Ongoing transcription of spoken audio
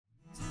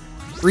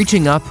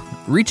Reaching up,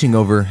 reaching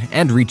over,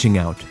 and reaching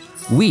out.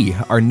 We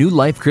are New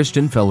Life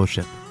Christian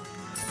Fellowship.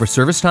 For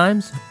service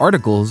times,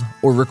 articles,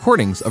 or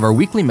recordings of our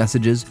weekly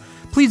messages,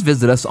 please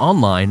visit us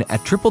online at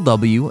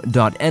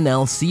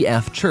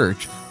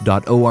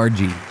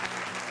www.nlcfchurch.org.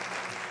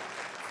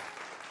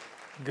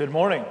 Good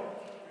morning.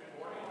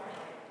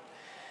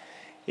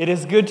 It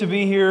is good to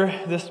be here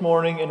this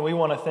morning, and we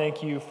want to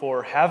thank you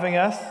for having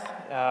us.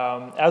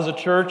 As a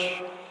church,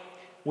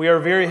 we are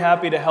very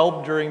happy to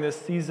help during this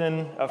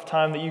season of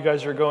time that you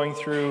guys are going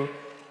through.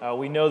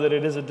 We know that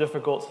it is a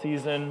difficult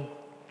season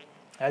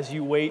as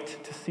you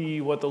wait to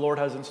see what the Lord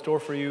has in store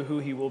for you, who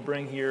He will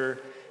bring here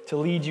to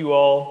lead you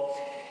all.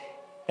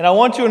 And I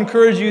want to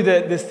encourage you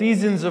that the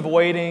seasons of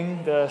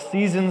waiting, the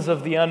seasons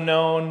of the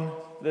unknown,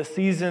 the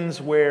seasons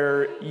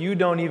where you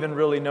don't even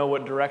really know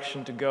what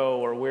direction to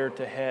go or where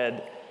to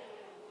head,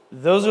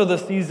 those are the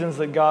seasons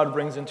that God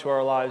brings into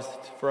our lives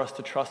for us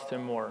to trust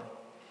Him more.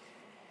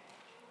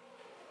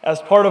 As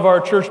part of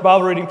our church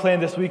Bible reading plan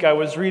this week, we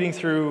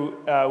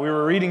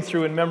were reading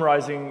through and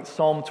memorizing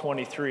Psalm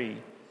 23.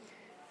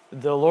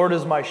 The Lord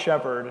is my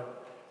shepherd,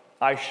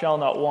 I shall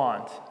not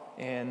want.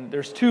 And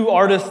there's two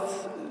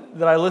artists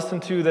that I listen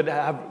to that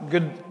have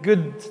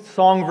good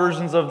song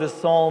versions of this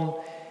psalm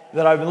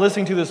that I've been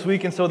listening to this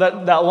week. And so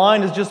that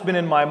line has just been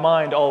in my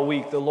mind all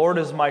week. The Lord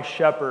is my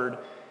shepherd,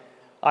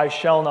 I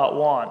shall not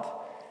want.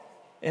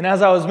 And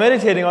as I was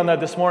meditating on that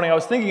this morning, I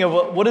was thinking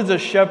of what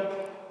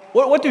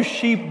do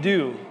sheep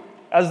do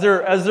as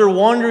they're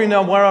wandering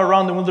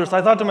around the wilderness?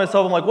 I thought to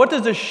myself, I'm like, what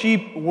does a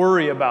sheep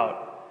worry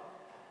about?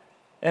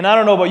 And I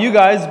don't know about you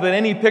guys, but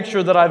any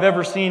picture that I've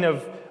ever seen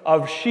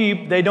of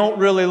sheep, they don't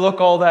really look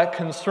all that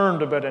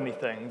concerned about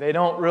anything. They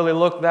don't really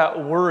look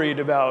that worried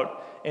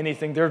about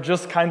anything. They're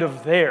just kind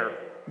of there,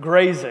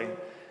 grazing.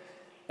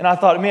 And I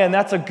thought, man,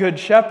 that's a good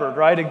shepherd,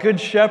 right? A good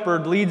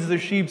shepherd leads the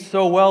sheep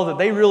so well that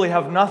they really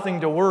have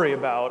nothing to worry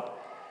about.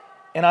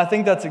 And I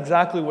think that's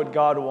exactly what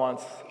God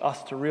wants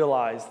us to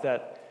realize,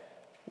 that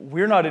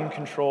we're not in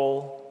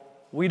control.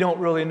 We don't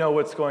really know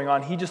what's going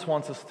on. He just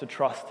wants us to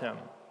trust Him.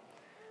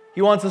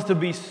 He wants us to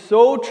be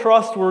so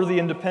trustworthy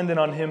and dependent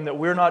on Him that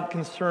we're not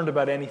concerned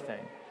about anything.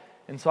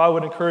 And so I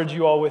would encourage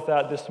you all with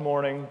that this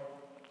morning,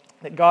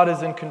 that God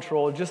is in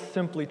control. Just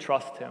simply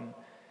trust Him.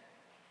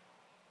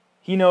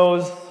 He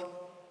knows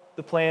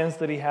the plans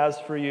that He has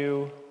for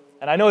you.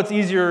 And I know it's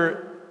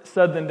easier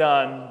said than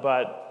done,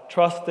 but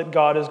trust that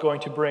God is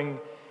going to bring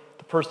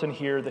the person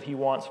here that He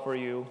wants for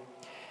you.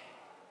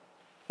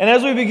 And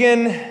as we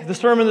begin the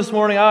sermon this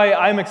morning,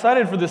 I'm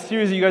excited for this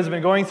series that you guys have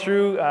been going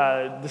through,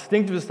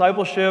 Distinctive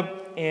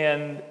Discipleship,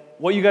 and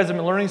what you guys have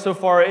been learning so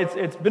far.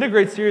 It's been a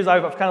great series.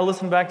 I've kind of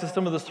listened back to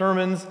some of the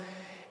sermons,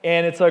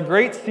 and it's a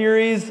great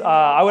series.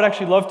 I would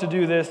actually love to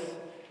do this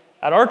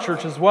at our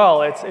church as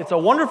well. It's a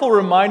wonderful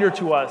reminder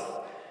to us.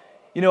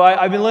 You know,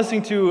 I've been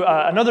listening to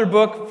another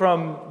book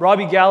from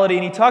Robbie Gallaty,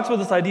 and he talks about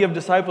this idea of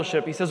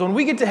discipleship. He says, when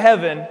we get to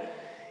heaven,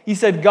 he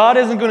said, God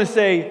isn't going to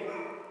say,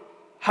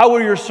 how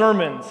were your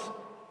sermons?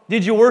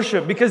 Did you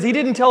worship? Because He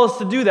didn't tell us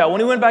to do that. When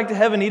He went back to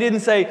heaven, He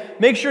didn't say,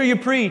 make sure you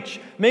preach,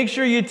 make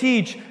sure you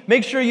teach,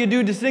 make sure you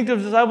do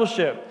distinctive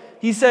discipleship.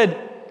 He said,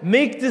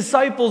 make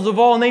disciples of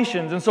all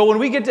nations. And so when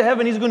we get to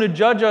heaven, He's going to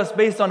judge us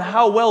based on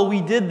how well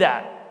we did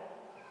that.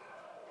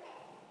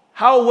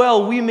 How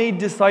well we made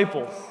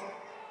disciples.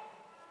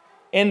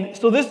 And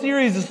so this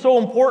series is so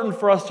important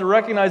for us to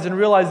recognize and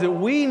realize that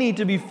we need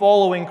to be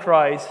following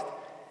Christ,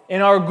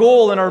 and our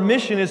goal and our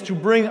mission is to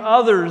bring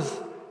others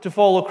to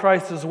follow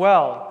Christ as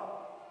well,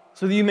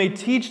 so that you may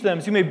teach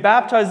them, so you may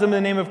baptize them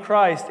in the name of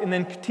Christ, and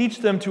then teach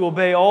them to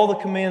obey all the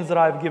commands that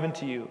I've given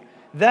to you.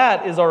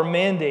 That is our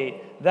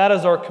mandate. That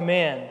is our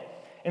command.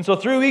 And so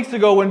 3 weeks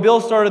ago, when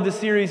Bill started this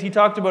series, he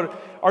talked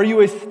about, are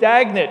you a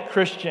stagnant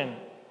Christian?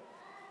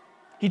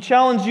 He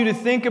challenged you to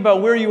think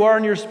about where you are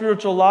in your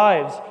spiritual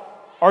lives.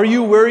 Are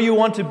you where you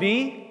want to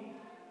be?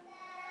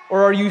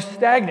 Or are you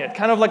stagnant?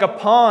 Kind of like a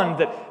pond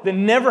that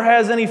never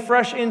has any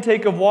fresh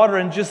intake of water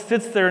and just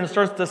sits there and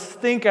starts to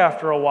stink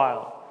after a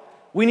while.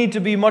 We need to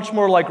be much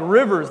more like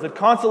rivers that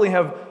constantly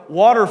have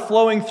water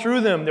flowing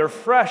through them. They're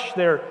fresh,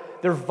 they're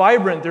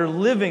vibrant, they're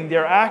living,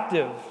 they're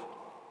active.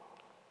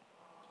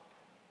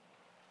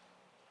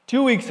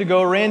 2 weeks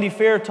ago, Randy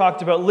Fair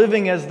talked about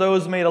living as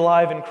those made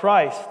alive in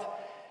Christ.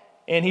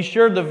 And he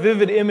shared the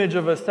vivid image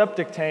of a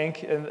septic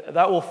tank, and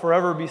that will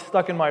forever be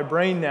stuck in my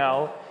brain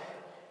now.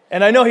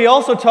 And I know he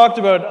also talked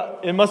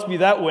about, it must be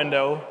that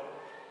window.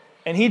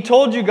 And he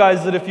told you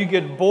guys that if you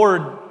get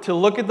bored to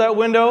look at that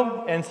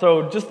window, and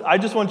so I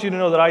just want you to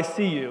know that I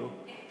see you.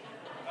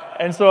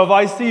 And so if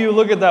I see you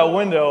look at that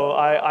window,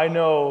 I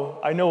know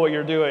what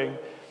you're doing.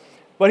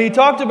 But he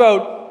talked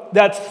about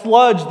that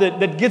sludge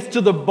that gets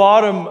to the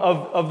bottom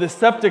of the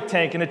septic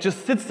tank, and it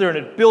just sits there and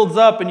it builds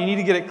up, and you need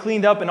to get it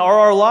cleaned up. And are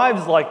our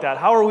lives like that?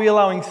 How are we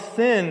allowing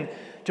sin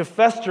to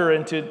fester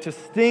and to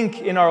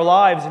stink in our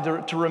lives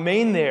and to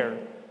remain there?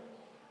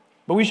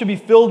 But we should be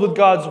filled with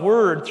God's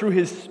Word through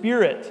His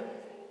Spirit,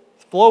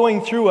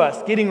 flowing through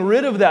us, getting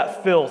rid of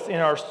that filth in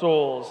our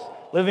souls,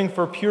 living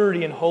for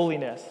purity and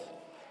holiness.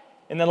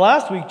 And then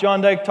last week, John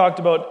Dyke talked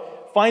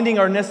about finding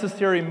our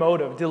necessary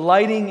motive,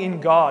 delighting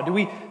in God? Do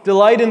we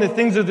delight in the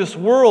things of this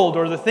world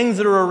or the things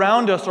that are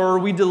around us, or are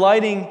we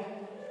delighting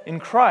in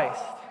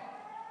Christ?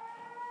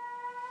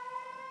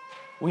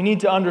 We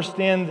need to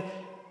understand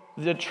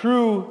that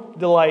true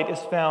delight is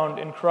found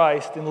in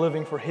Christ, in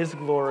living for His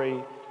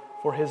glory,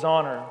 for His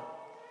honor.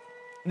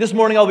 This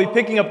morning I'll be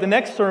picking up the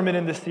next sermon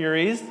in this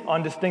series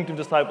on distinctive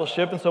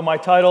discipleship, and so my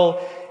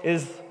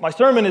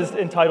sermon is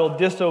entitled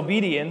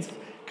Disobedience,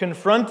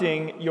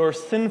 Confronting Your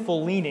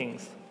Sinful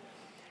Leanings.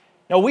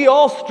 Now, we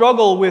all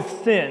struggle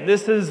with sin.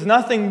 This is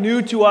nothing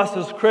new to us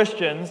as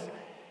Christians.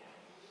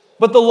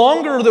 But the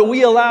longer that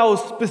we allow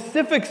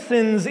specific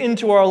sins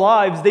into our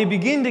lives, they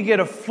begin to get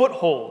a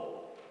foothold.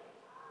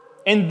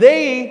 And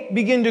they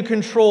begin to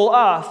control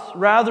us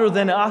rather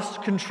than us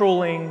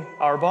controlling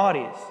our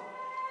bodies.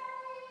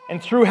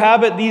 And through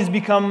habit, these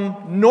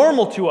become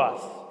normal to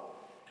us.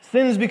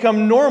 Sins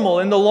become normal,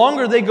 and the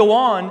longer they go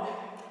on,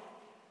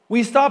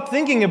 we stop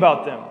thinking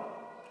about them.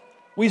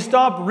 We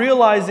stop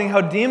realizing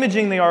how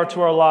damaging they are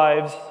to our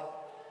lives,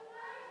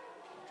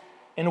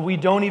 and we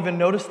don't even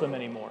notice them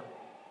anymore.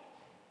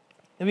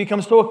 We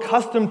become so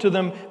accustomed to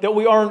them that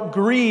we aren't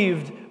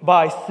grieved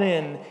by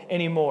sin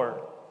anymore.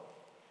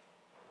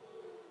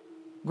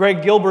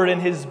 Greg Gilbert,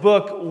 in his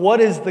book, What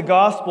is the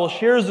Gospel?,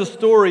 shares the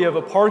story of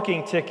a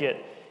parking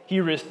ticket he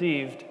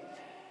received.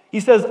 He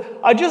says,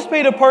 "I just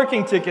paid a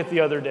parking ticket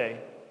the other day.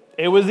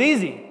 It was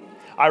easy.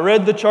 I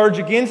read the charge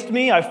against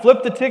me, I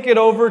flipped the ticket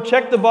over,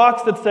 checked the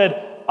box that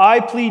said,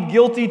 'I plead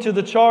guilty to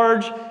the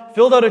charge,'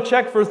 filled out a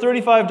check for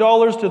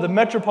 $35 to the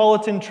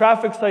Metropolitan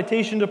Traffic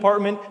Citation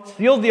Department,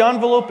 sealed the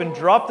envelope, and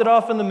dropped it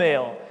off in the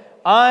mail.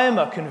 I'm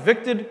a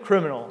convicted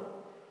criminal."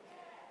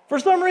 For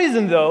some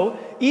reason, though,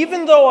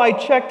 even though I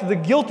checked the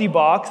guilty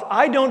box,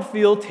 I don't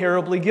feel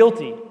terribly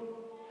guilty.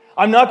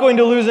 I'm not going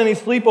to lose any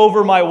sleep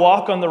over my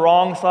walk on the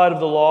wrong side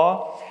of the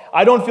law.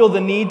 I don't feel the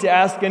need to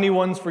ask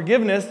anyone's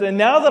forgiveness, and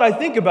now that I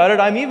think about it,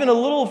 I'm even a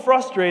little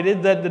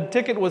frustrated that the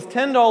ticket was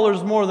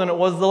 $10 more than it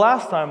was the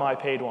last time I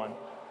paid one.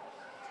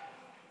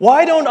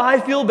 Why don't I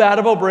feel bad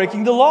about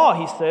breaking the law,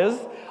 he says.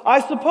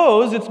 I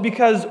suppose it's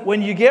because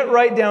when you get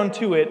right down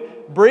to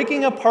it,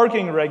 breaking a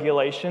parking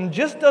regulation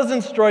just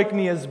doesn't strike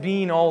me as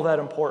being all that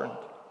important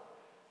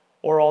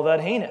or all that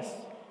heinous.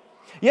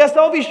 Yes,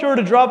 I'll be sure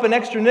to drop an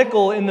extra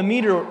nickel in the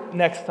meter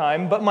next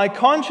time, but my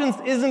conscience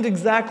isn't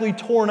exactly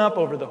torn up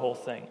over the whole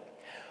thing.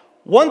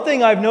 One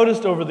thing I've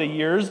noticed over the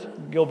years,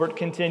 Gilbert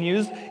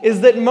continues,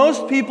 is that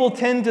most people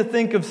tend to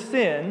think of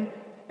sin,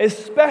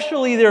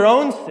 especially their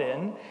own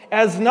sin,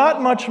 as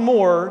not much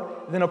more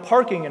than a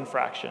parking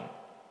infraction.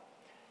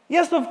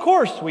 Yes, of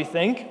course, we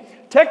think.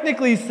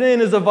 Technically, sin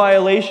is a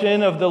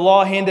violation of the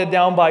law handed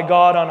down by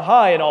God on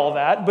high and all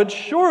that, but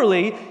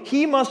surely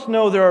He must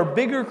know there are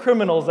bigger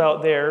criminals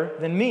out there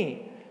than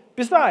me.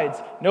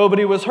 Besides,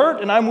 nobody was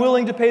hurt, and I'm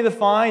willing to pay the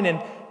fine,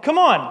 and come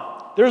on,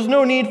 there's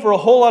no need for a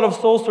whole lot of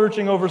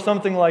soul-searching over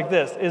something like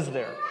this, is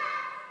there?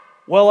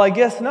 Well, I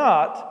guess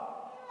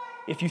not,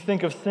 if you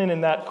think of sin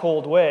in that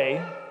cold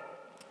way.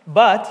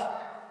 But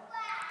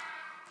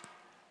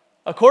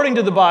according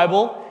to the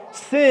Bible,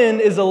 sin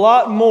is a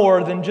lot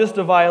more than just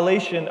a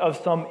violation of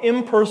some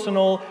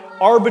impersonal,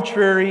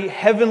 arbitrary,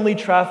 heavenly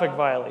traffic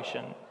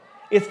violation.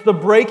 It's the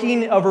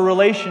breaking of a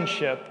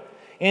relationship,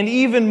 and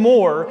even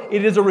more,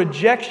 it is a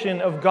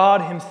rejection of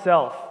God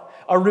Himself,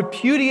 a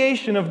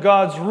repudiation of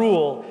God's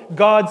rule,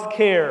 God's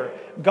care,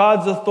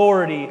 God's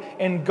authority,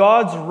 and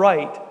God's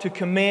right to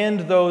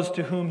command those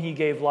to whom He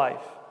gave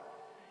life.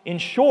 In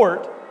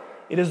short,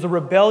 it is the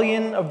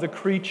rebellion of the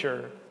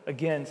creature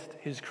against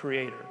his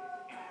Creator.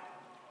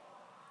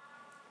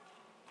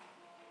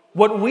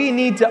 What we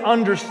need to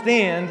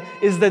understand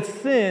is that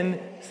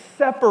sin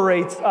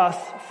separates us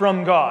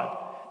from God.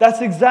 That's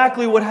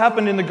exactly what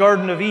happened in the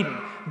Garden of Eden.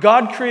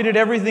 God created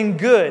everything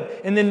good,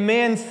 and then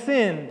man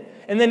sinned.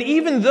 And then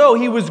even though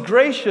He was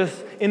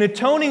gracious in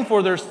atoning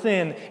for their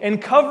sin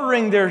and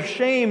covering their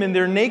shame and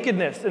their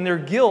nakedness and their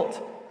guilt,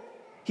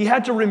 He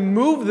had to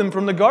remove them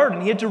from the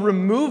garden. He had to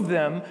remove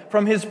them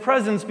from His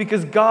presence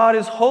because God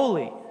is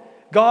holy.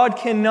 God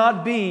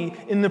cannot be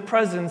in the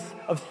presence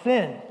of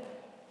sin.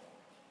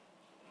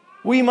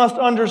 We must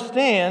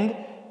understand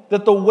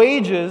that the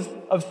wages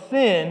of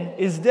sin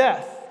is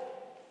death.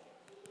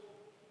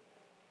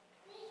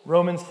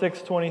 Romans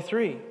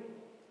 6:23.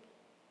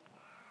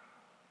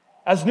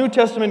 As New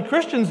Testament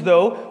Christians,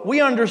 though, we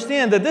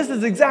understand that this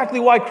is exactly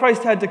why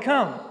Christ had to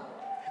come.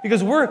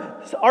 Because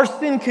our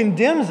sin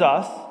condemns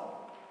us,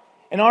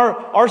 and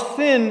our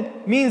sin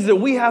means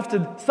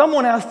that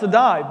someone has to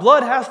die.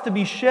 Blood has to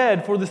be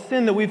shed for the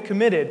sin that we've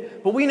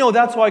committed. But we know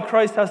that's why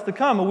Christ has to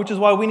come, which is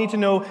why we need to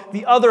know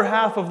the other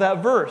half of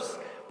that verse.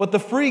 But the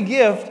free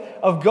gift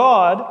of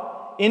God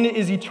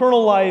is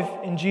eternal life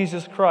in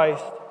Jesus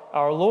Christ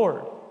our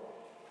Lord.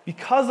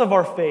 Because of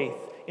our faith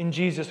in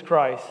Jesus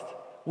Christ,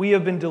 we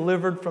have been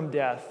delivered from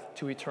death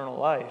to eternal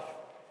life.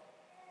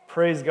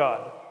 Praise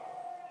God.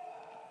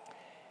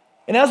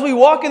 And as we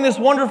walk in this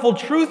wonderful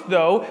truth,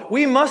 though,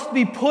 we must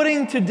be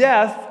putting to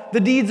death the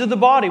deeds of the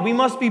body. We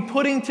must be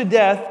putting to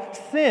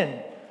death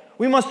sin.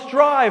 We must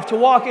strive to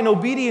walk in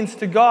obedience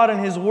to God and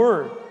His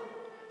Word,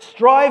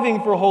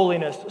 striving for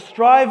holiness,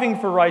 striving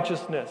for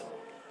righteousness.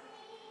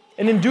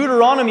 And in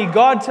Deuteronomy,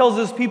 God tells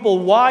His people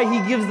why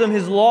He gives them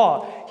His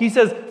law. He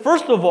says,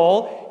 first of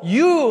all,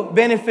 you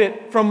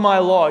benefit from my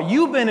law.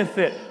 You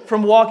benefit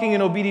from walking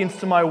in obedience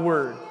to my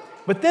Word.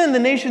 But then the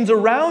nations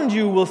around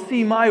you will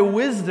see my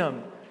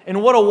wisdom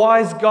and what a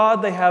wise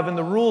God they have and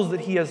the rules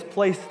that He has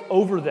placed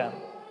over them.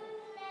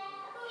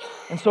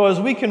 And so as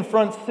we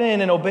confront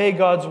sin and obey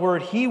God's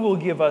Word, He will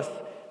give us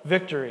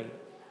victory.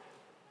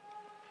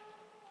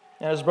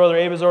 And as Brother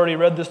Abe has already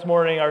read this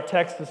morning, our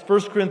text is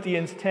 1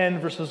 Corinthians 10,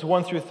 verses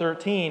 1 through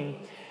 13.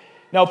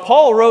 Now,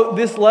 Paul wrote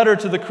this letter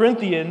to the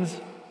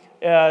Corinthians.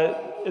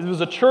 It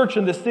was a church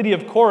in the city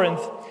of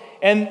Corinth.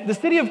 And the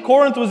city of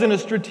Corinth was in a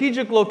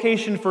strategic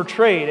location for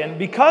trade. And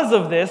because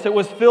of this, it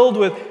was filled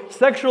with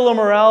sexual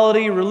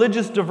immorality,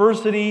 religious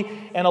diversity,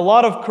 and a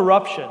lot of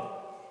corruption.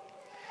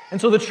 And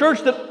so the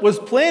church that was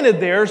planted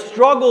there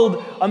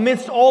struggled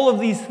amidst all of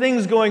these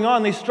things going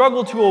on. They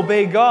struggled to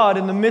obey God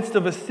in the midst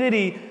of a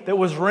city that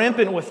was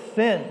rampant with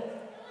sin.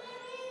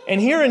 And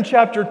here in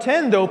chapter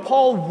 10, though,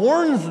 Paul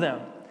warns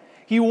them.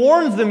 He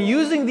warns them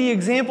using the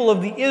example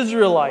of the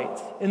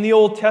Israelites in the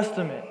Old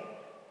Testament.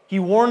 He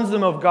warns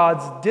them of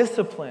God's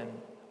discipline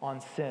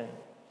on sin.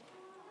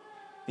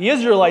 The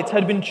Israelites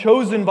had been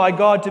chosen by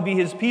God to be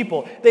His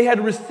people. They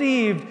had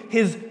received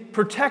His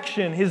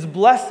protection, His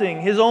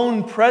blessing, His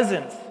own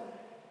presence.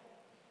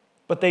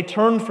 But they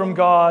turned from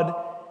God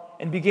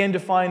and began to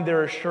find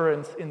their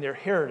assurance in their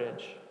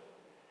heritage.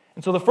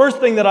 And so the first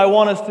thing that I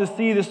want us to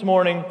see this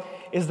morning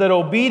is that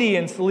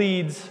obedience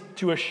leads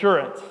to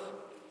assurance.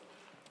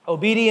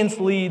 Obedience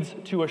leads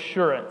to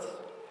assurance.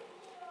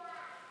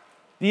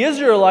 The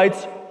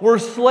Israelites were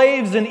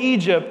slaves in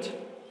Egypt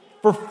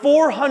for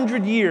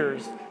 400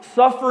 years,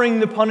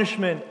 suffering the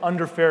punishment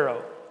under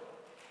Pharaoh.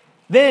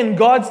 Then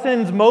God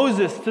sends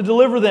Moses to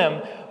deliver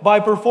them by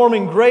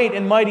performing great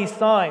and mighty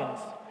signs.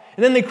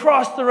 And then they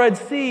cross the Red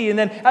Sea, and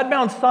then at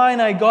Mount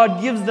Sinai,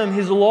 God gives them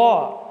His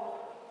law.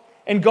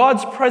 And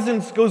God's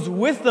presence goes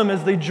with them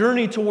as they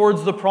journey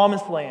towards the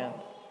Promised Land.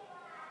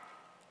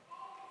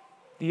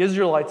 The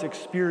Israelites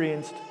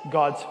experienced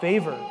God's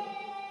favor,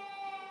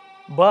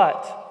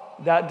 but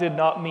that did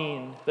not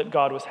mean that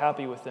God was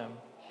happy with them.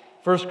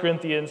 1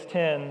 Corinthians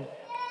 10,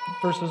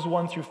 verses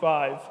 1 through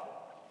 5.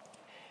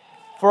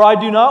 For I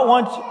do not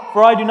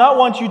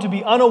want you to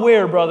be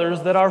unaware,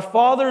 brothers, that our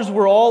fathers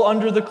were all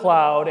under the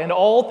cloud, and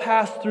all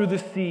passed through the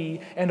sea,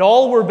 and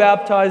all were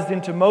baptized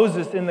into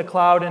Moses in the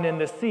cloud and in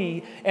the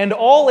sea, and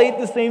all ate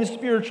the same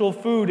spiritual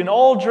food, and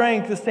all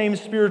drank the same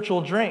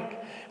spiritual drink.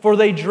 For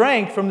they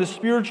drank from the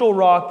spiritual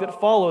rock that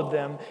followed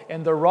them,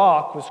 and the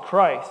rock was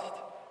Christ.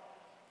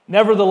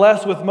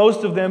 Nevertheless, with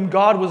most of them,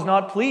 God was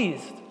not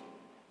pleased,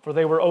 for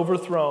they were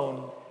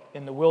overthrown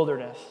in the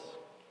wilderness.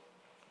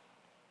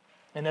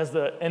 And as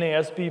the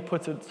NASB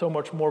puts it so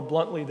much more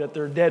bluntly, that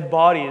their dead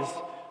bodies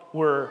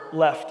were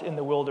left in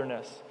the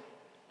wilderness.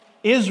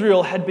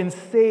 Israel had been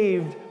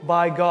saved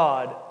by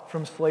God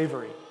from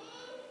slavery.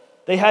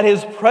 They had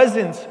His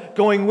presence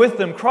going with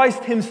them.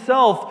 Christ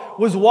Himself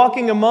was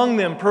walking among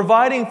them,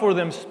 providing for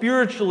them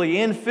spiritually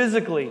and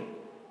physically.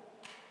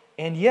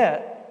 And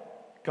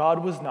yet,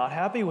 God was not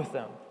happy with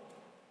them.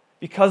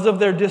 Because of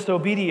their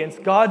disobedience,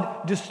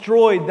 God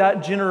destroyed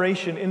that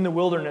generation in the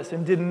wilderness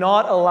and did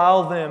not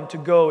allow them to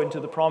go into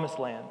the Promised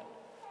Land.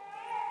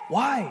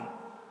 Why?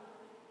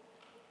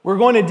 We're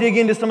going to dig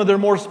into some of their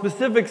more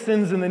specific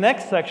sins in the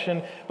next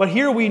section, but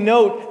here we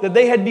note that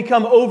they had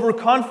become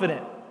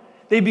overconfident.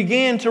 They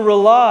began to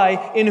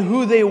rely in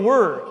who they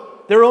were,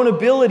 their own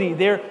ability.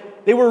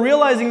 They were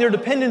realizing their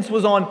dependence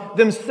was on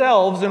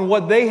themselves and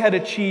what they had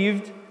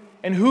achieved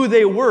and who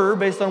they were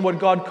based on what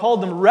God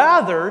called them,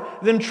 rather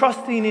than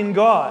trusting in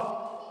God.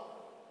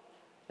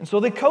 And so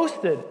they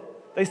coasted.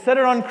 They set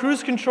it on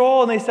cruise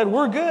control and they said,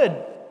 we're good.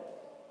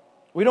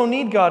 We don't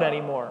need God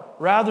anymore,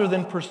 rather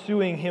than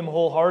pursuing Him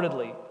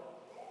wholeheartedly.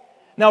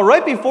 Now,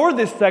 right before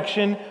this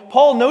section,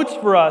 Paul notes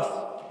for us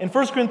in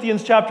 1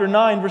 Corinthians chapter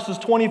 9, verses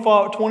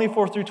 24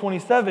 through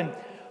 27,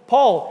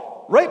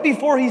 Paul, right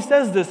before he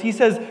says this, he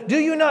says, do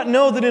you not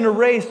know that in a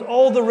race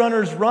all the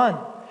runners run,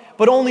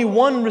 but only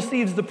one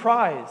receives the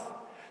prize?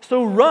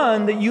 So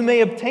run that you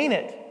may obtain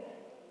it.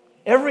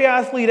 Every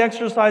athlete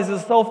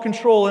exercises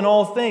self-control in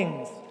all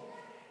things.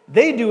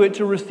 They do it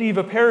to receive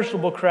a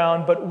perishable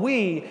crown, but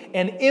we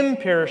an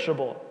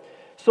imperishable.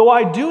 So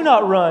I do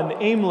not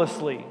run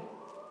aimlessly.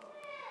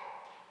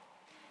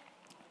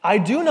 I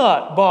do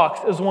not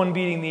box as one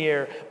beating the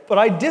air, but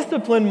I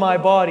discipline my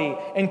body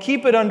and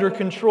keep it under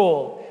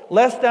control,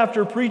 lest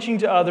after preaching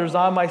to others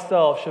I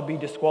myself should be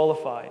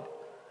disqualified.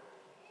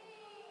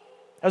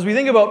 As we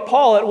think about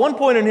Paul, at one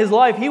point in his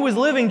life, he was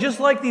living just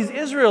like these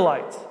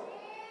Israelites.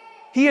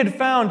 He had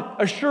found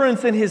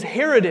assurance in his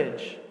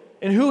heritage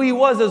and who he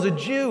was as a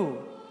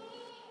Jew.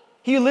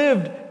 He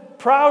lived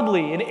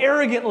proudly and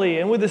arrogantly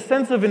and with a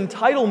sense of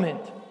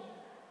entitlement.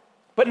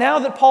 But now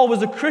that Paul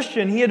was a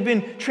Christian, he had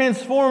been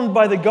transformed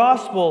by the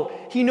gospel.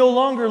 He no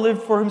longer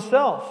lived for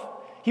himself.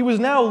 He was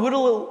now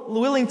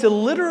willing to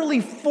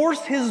literally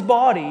force his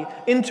body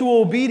into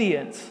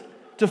obedience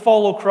to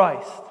follow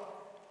Christ.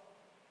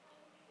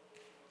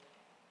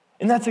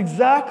 And that's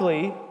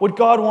exactly what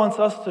God wants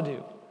us to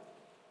do.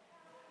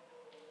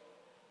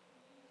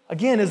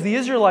 Again, as the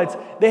Israelites,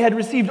 they had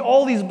received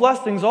all these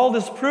blessings, all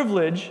this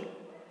privilege,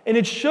 and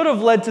it should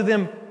have led to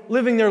them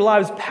living their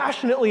lives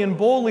passionately and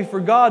boldly for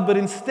God, but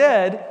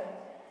instead,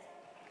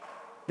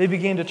 they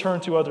began to turn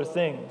to other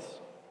things.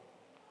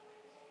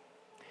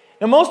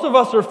 Now, most of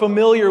us are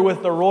familiar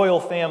with the royal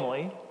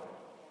family.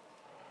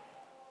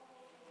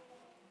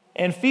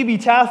 And Phoebe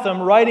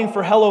Tatham, writing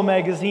for Hello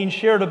Magazine,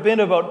 shared a bit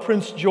about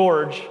Prince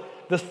George,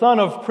 the son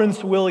of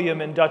Prince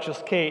William and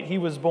Duchess Kate. He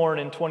was born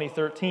in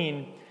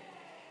 2013.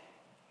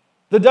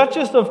 The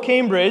Duchess of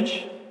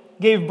Cambridge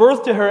gave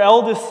birth to her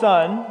eldest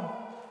son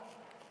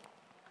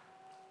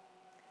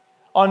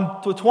on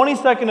the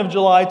 22nd of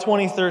July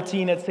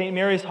 2013 at St.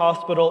 Mary's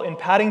Hospital in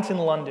Paddington,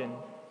 London.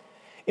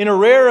 In a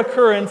rare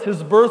occurrence,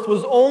 his birth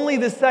was only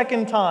the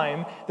second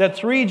time that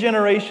 3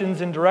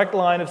 generations in direct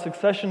line of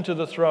succession to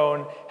the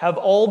throne have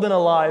all been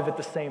alive at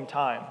the same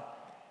time.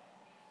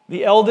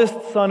 The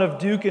eldest son of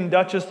Duke and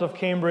Duchess of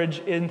Cambridge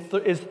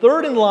is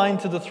third in line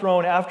to the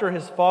throne after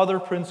his father,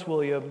 Prince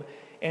William,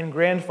 and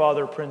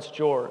grandfather, Prince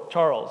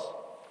Charles.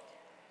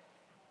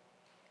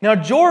 Now,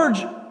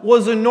 George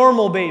was a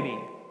normal baby.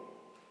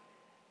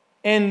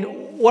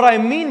 And what I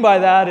mean by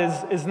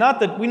that is not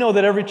that we know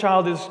that every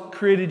child is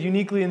created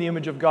uniquely in the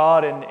image of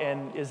God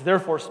and is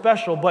therefore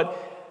special, but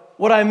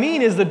what I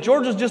mean is that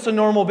George was just a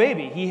normal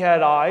baby. He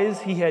had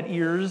eyes, he had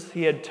ears,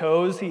 he had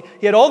toes, he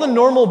had all the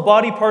normal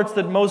body parts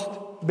that most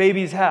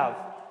babies have.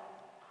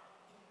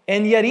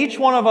 And yet each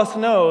one of us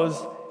knows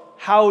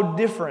how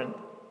different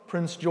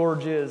Prince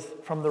George is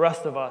from the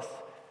rest of us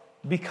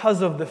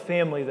because of the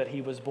family that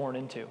he was born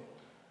into.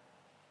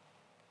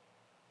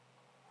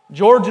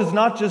 George is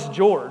not just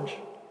George,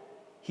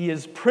 he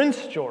is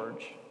Prince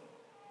George.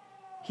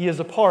 He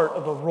is a part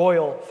of a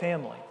royal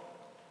family.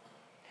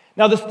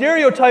 Now, the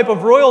stereotype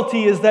of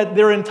royalty is that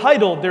they're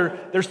entitled,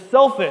 they're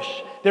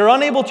selfish, they're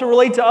unable to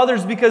relate to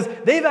others because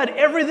they've had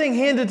everything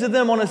handed to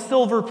them on a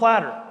silver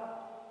platter.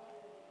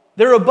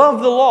 They're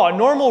above the law.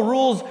 Normal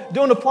rules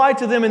don't apply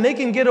to them, and they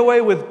can get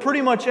away with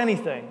pretty much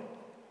anything.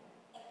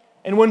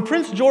 And when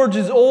Prince George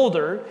is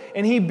older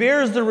and he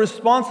bears the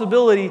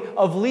responsibility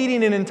of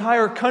leading an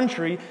entire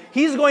country,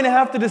 he's going to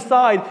have to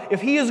decide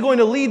if he is going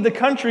to lead the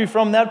country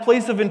from that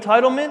place of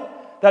entitlement,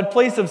 that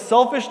place of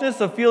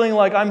selfishness, of feeling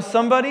like I'm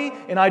somebody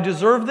and I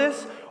deserve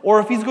this, or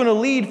if he's going to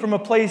lead from a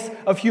place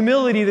of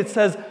humility that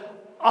says,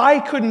 I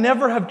could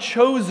never have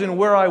chosen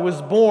where I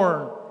was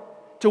born,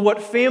 to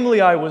what family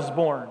I was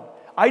born.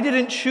 I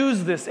didn't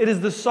choose this. It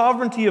is the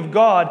sovereignty of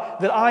God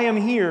that I am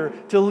here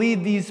to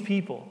lead these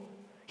people.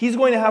 He's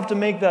going to have to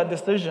make that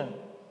decision.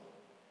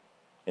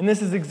 And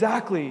this is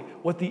exactly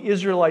what the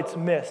Israelites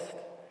missed.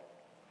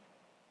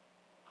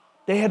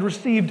 They had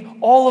received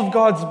all of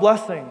God's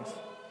blessings.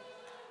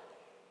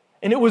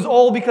 And it was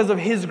all because of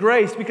His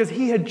grace, because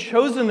He had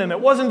chosen them.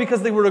 It wasn't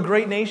because they were a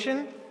great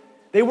nation.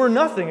 They were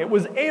nothing. It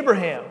was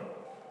Abraham.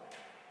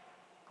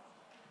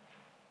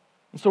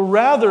 And so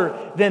rather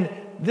than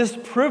this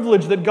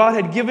privilege that God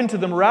had given to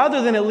them,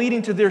 rather than it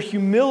leading to their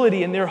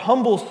humility and their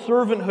humble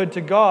servanthood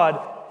to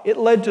God, it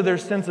led to their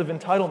sense of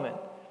entitlement.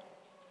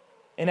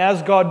 And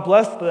as God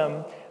blessed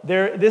them,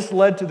 this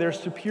led to their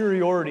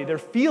superiority, their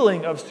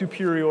feeling of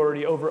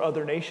superiority over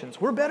other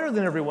nations. We're better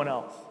than everyone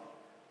else.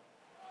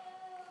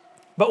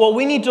 But what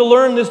we need to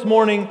learn this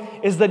morning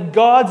is that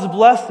God's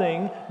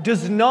blessing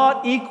does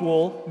not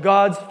equal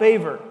God's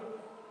favor.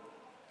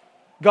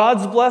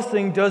 God's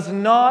blessing does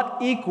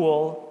not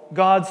equal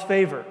God's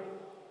favor.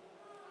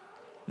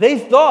 They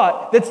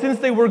thought that since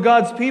they were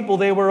God's people,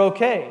 they were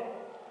okay.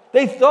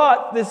 They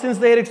thought that since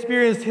they had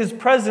experienced His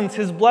presence,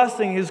 His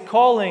blessing, His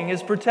calling,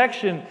 His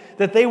protection,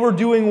 that they were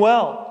doing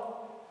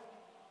well.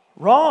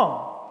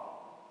 Wrong.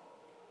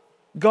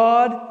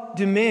 God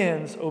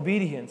demands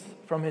obedience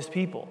from His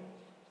people.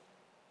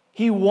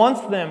 He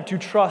wants them to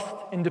trust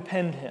and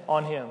depend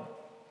on Him.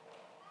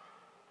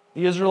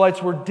 The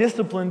Israelites were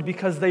disciplined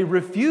because they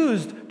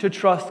refused to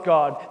trust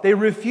God. They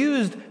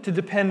refused to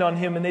depend on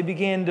Him, and they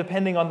began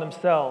depending on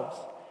themselves.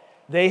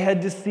 They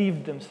had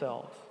deceived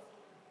themselves.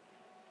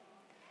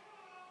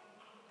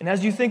 And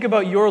as you think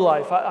about your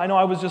life, I know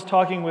I was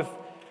talking with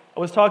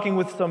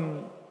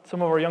some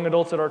of our young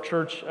adults at our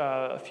church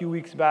a few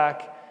weeks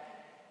back,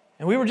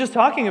 and we were just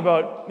talking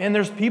about, man,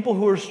 there's people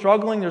who are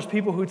struggling. There's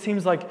people who it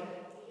seems like,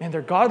 man,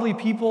 they're godly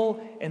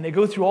people, and they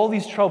go through all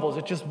these troubles.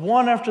 It's just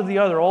one after the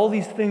other. All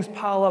these things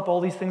pile up, all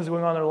these things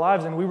going on in their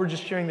lives, and we were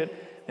just sharing that,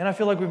 man, I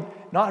feel like we've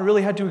not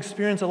really had to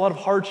experience a lot of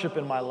hardship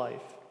in my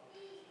life.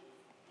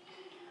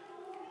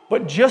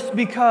 But just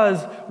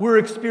because we're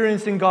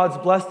experiencing God's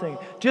blessing,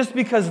 just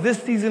because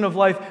this season of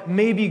life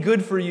may be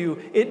good for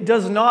you, it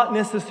does not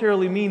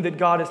necessarily mean that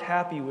God is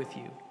happy with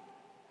you.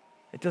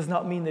 It does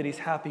not mean that He's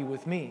happy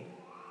with me.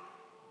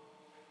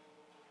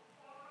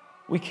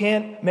 We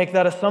can't make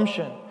that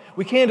assumption.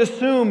 We can't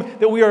assume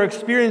that we are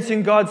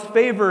experiencing God's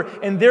favor,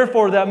 and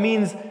therefore that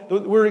means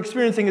that we're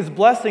experiencing His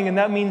blessing, and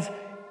that means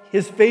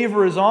His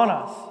favor is on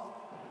us.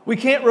 We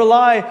can't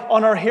rely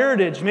on our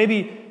heritage.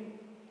 Maybe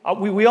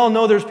we all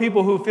know there's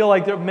people who feel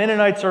like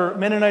Mennonites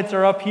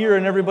are up here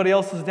and everybody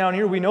else is down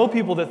here. We know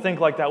people that think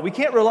like that. We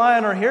can't rely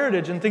on our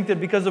heritage and think that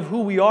because of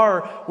who we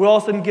are, we'll all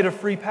of a sudden get a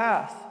free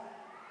pass.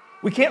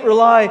 We can't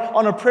rely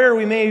on a prayer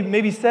we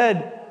maybe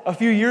said a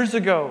few years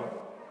ago.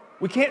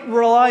 We can't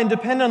rely and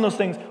depend on those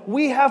things.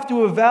 We have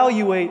to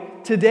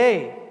evaluate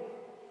today,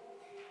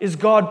 is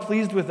God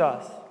pleased with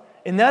us?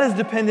 And that is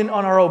dependent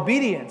on our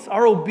obedience.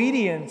 Our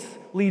obedience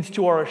leads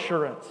to our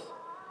assurance.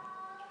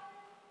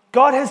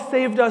 God has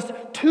saved us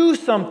to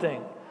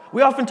something.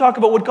 We often talk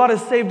about what God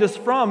has saved us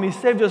from. He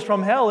saved us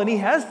from hell, and He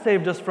has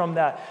saved us from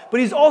that.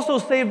 But He's also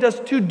saved us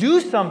to do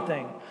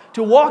something,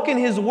 to walk in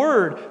His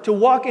word, to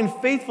walk in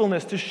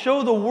faithfulness, to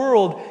show the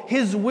world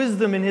His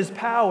wisdom and His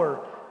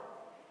power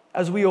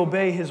as we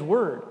obey His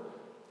word.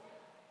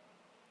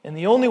 And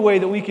the only way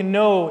that we can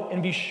know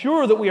and be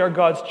sure that we are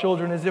God's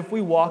children is if we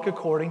walk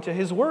according to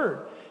His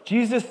word.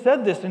 Jesus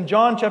said this in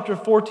John chapter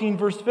 14,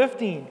 verse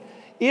 15.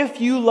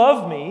 If you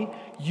love me,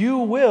 you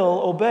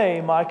will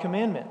obey my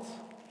commandments.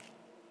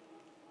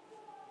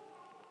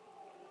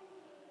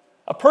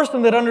 A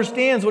person that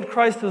understands what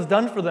Christ has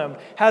done for them,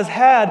 has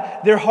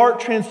had their heart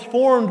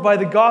transformed by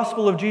the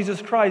gospel of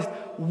Jesus Christ,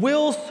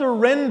 will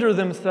surrender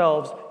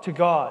themselves to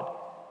God,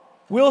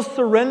 will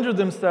surrender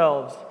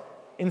themselves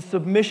in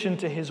submission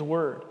to His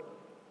word.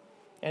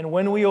 And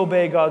when we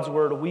obey God's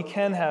word, we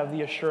can have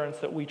the assurance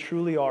that we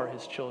truly are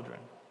His children.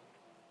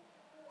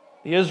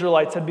 The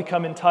Israelites had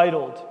become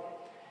entitled,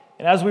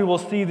 and as we will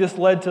see, this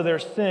led to their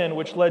sin,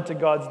 which led to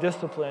God's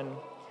discipline.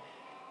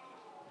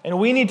 And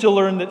we need to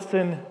learn that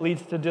sin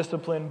leads to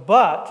discipline,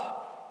 but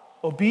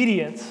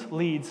obedience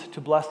leads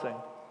to blessing.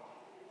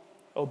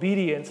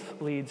 Obedience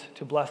leads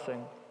to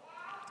blessing.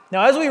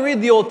 Now, as we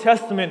read the Old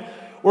Testament,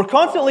 we're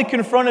constantly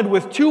confronted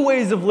with two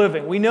ways of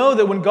living. We know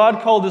that when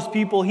God called His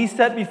people, He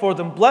set before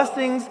them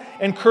blessings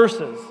and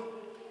curses.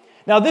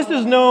 Now, this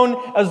is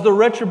known as the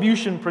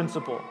retribution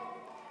principle.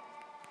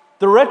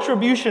 The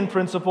retribution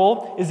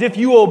principle is if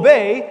you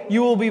obey,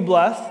 you will be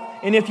blessed,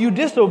 and if you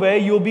disobey,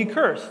 you will be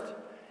cursed.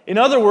 In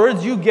other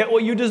words, you get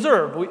what you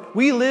deserve.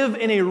 We live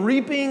in a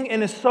reaping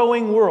and a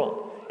sowing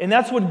world, and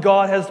that's what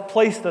God has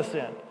placed us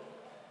in.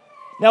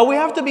 Now, we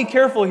have to be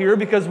careful here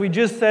because we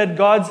just said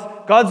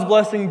God's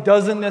blessing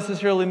doesn't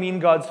necessarily mean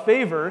God's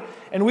favor,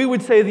 and we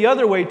would say the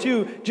other way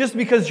too, just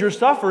because you're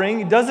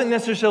suffering doesn't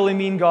necessarily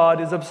mean God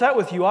is upset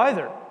with you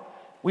either.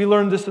 We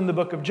learned this in the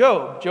book of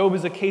Job. Job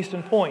is a case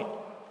in point.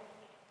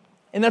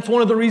 And that's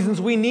one of the reasons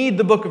we need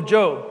the book of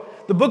Job.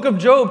 The book of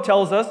Job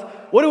tells us,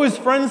 what do his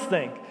friends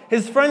think?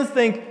 His friends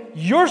think,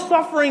 you're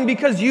suffering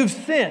because you've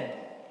sinned.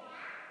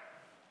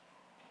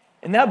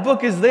 And that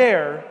book is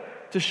there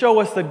to show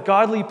us that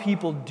godly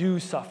people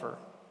do suffer.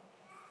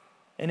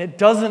 And it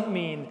doesn't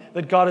mean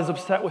that God is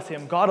upset with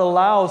him. God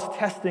allows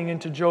testing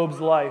into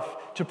Job's life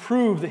to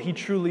prove that he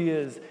truly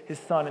is His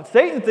son. And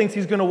Satan thinks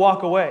he's going to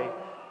walk away.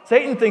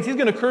 Satan thinks he's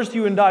going to curse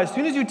you and die. As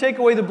soon as you take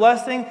away the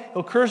blessing,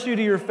 he'll curse you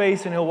to your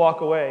face and he'll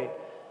walk away.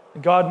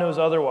 And God knows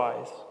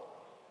otherwise.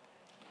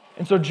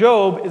 And so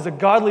Job is a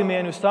godly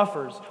man who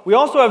suffers. We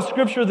also have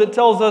scripture that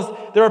tells us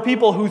there are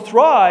people who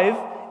thrive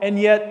and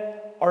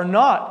yet are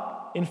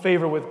not in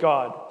favor with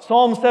God.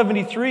 Psalm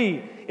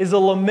 73 is a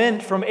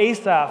lament from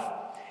Asaph.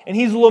 And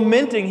he's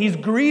lamenting, he's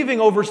grieving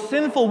over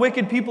sinful,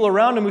 wicked people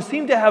around him who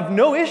seem to have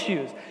no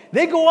issues.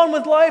 They go on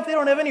with life, they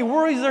don't have any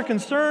worries, they're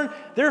concerned,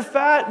 they're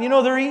fat,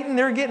 they're eating,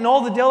 they're getting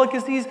all the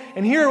delicacies.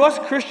 And here us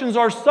Christians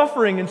are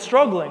suffering and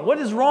struggling. What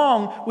is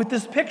wrong with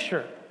this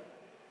picture?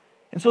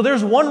 And so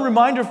there's one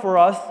reminder for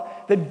us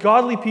that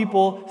godly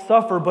people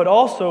suffer, but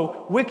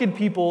also wicked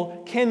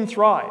people can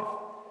thrive.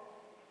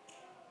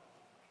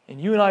 And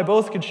you and I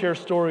both could share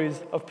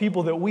stories of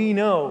people that we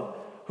know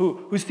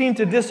who seem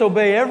to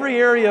disobey every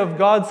area of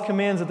God's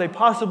commands that they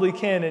possibly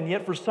can, and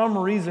yet for some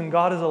reason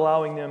God is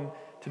allowing them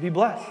to be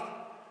blessed.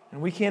 And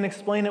we can't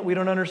explain it, we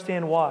don't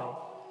understand why.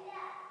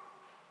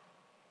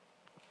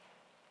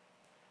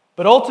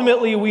 But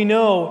ultimately we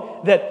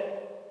know that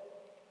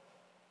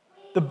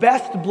the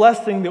best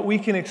blessing that we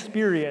can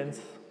experience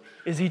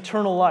is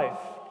eternal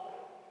life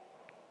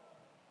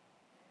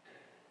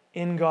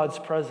in God's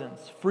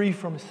presence, free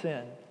from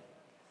sin.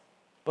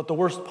 But the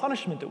worst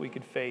punishment that we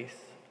could face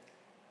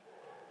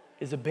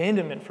is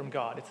abandonment from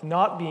God. It's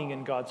not being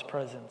in God's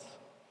presence.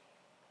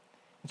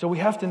 And so we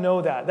have to know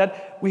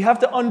that we have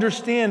to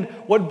understand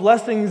what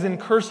blessings and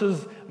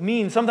curses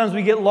mean. Sometimes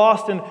we get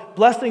lost in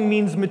blessing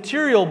means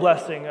material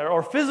blessing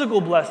or physical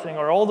blessing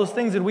or all those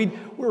things, and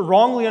we're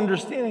wrongly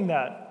understanding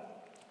that.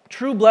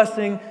 True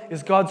blessing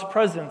is God's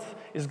presence,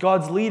 is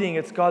God's leading,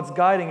 it's God's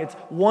guiding, it's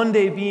one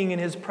day being in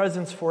His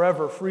presence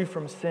forever, free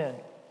from sin.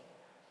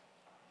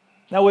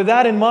 Now with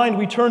that in mind,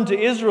 we turn to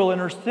Israel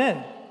and her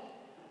sin.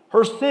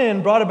 Her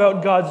sin brought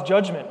about God's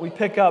judgment. We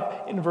pick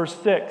up in verse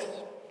 6.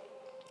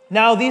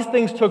 Now these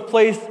things took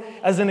place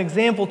as an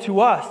example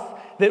to us,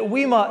 that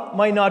we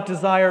might not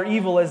desire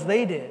evil as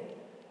they did.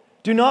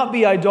 Do not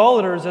be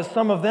idolaters as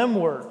some of them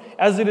were.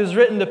 As it is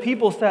written, the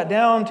people sat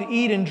down to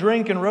eat and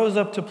drink and rose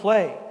up to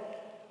play.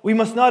 We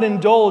must not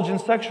indulge in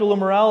sexual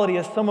immorality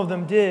as some of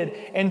them did,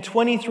 and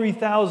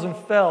 23,000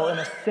 fell in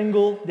a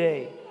single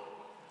day.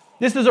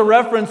 This is a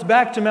reference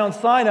back to Mount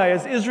Sinai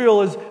as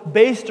Israel is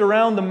based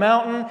around the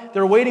mountain.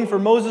 They're waiting for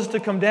Moses to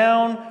come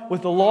down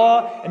with the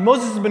law, and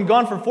Moses has been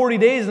gone for 40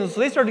 days, and so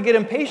they start to get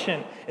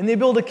impatient, and they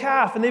build a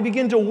calf, and they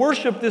begin to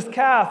worship this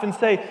calf and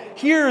say,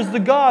 here's the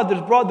God that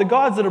has brought the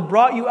gods that have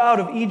brought you out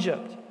of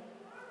Egypt.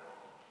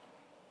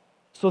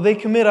 So they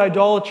commit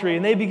idolatry,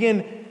 and they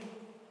begin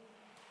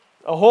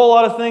a whole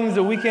lot of things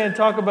that we can't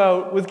talk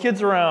about with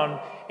kids around,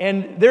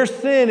 and their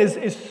sin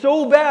is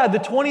so bad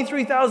that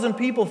 23,000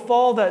 people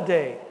fall that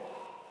day.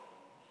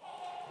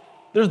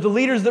 There's the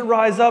leaders that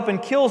rise up and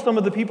kill some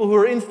of the people who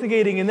are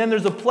instigating, and then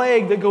there's a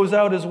plague that goes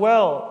out as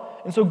well.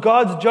 And so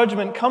God's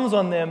judgment comes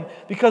on them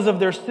because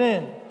of their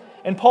sin.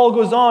 And Paul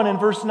goes on in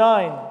verse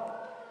 9.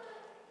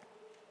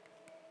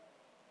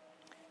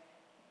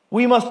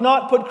 We must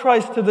not put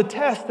Christ to the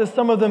test as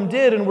some of them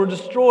did and were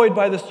destroyed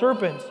by the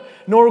serpents,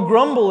 nor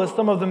grumble as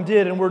some of them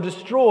did and were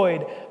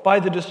destroyed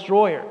by the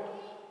destroyer.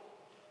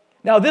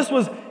 Now this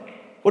was,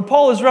 what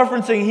Paul is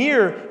referencing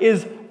here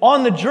is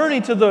on the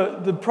journey to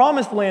the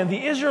promised land,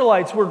 the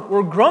Israelites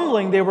were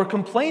grumbling, they were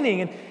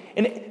complaining,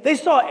 and they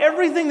saw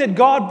everything that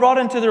God brought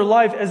into their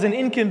life as an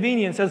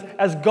inconvenience,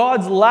 as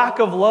God's lack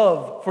of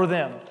love for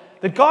them.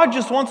 That God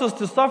just wants us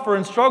to suffer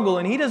and struggle,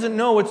 and He doesn't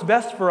know what's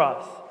best for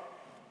us.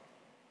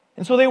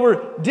 And so they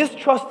were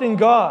distrusting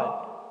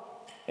God.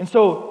 And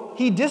so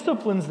He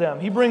disciplines them.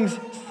 He brings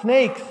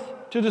snakes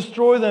to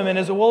destroy them, and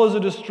as well as a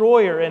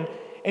destroyer,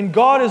 and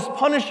God is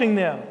punishing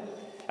them.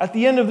 At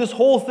the end of this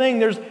whole thing,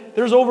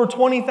 there's over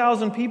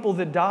 20,000 people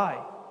that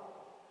die.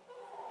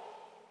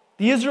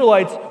 The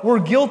Israelites were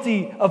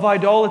guilty of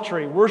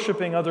idolatry,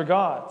 worshiping other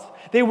gods.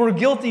 They were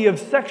guilty of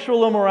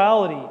sexual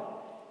immorality.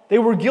 They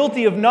were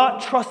guilty of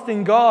not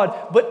trusting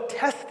God, but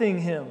testing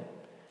Him.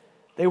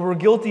 They were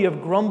guilty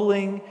of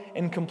grumbling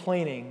and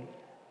complaining,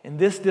 and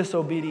this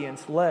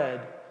disobedience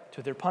led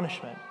to their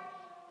punishment.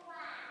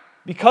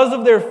 Because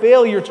of their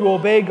failure to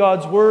obey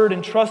God's word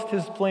and trust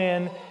His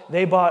plan,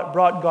 they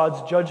brought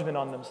God's judgment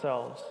on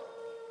themselves.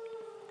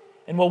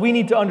 And what we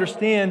need to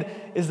understand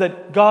is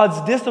that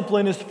God's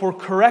discipline is for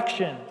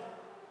correction,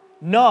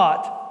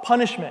 not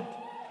punishment.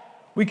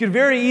 We could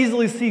very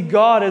easily see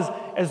God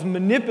as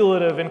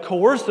manipulative and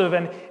coercive,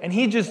 and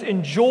He just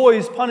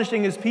enjoys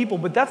punishing His people,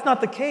 but that's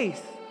not the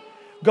case.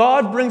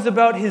 God brings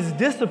about His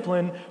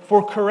discipline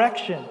for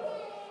correction.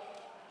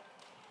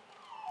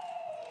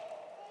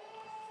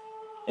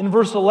 In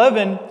verse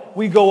 11,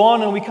 we go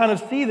on and we kind of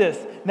see this.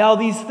 Now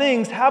these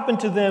things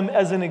happened to them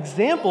as an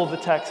example, the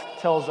text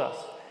tells us.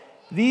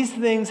 These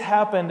things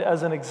happened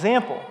as an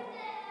example.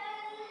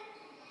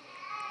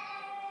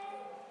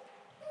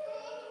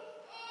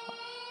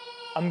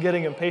 I'm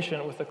getting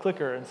impatient with the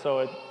clicker, and so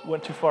it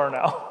went too far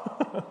now.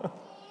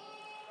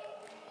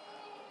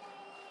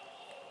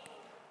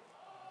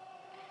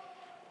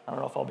 I don't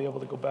know if I'll be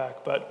able to go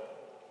back,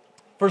 but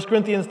 1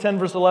 Corinthians 10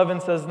 verse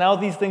 11 says, now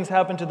these things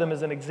happened to them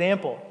as an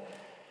example.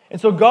 And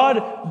so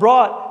God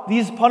brought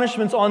these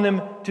punishments on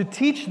them to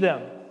teach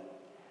them.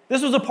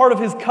 This was a part of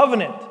His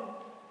covenant.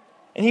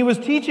 And He was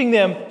teaching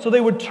them so they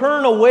would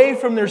turn away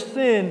from their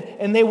sin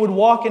and they would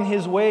walk in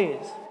His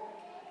ways.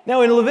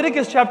 Now in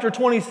Leviticus chapter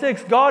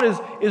 26, God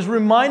is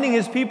reminding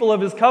His people of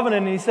His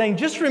covenant, and He's saying,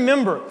 just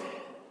remember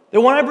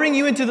that when I bring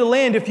you into the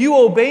land, if you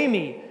obey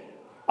me,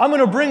 I'm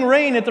going to bring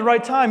rain at the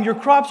right time. Your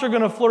crops are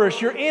going to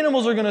flourish. Your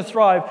animals are going to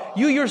thrive.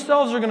 You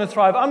yourselves are going to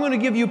thrive. I'm going to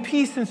give you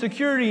peace and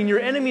security, and your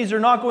enemies are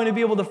not going to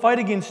be able to fight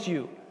against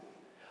you.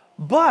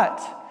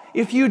 But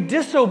if you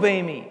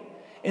disobey me,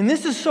 and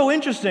this is so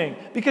interesting,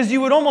 because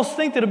you would almost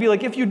think that it'd be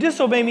like, if you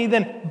disobey me,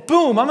 then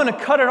boom, I'm going to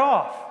cut it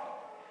off.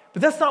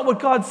 But that's not what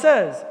God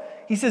says.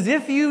 He says,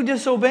 if you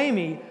disobey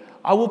me,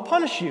 I will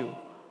punish you.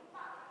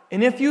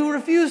 And if you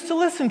refuse to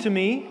listen to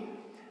me,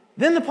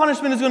 then the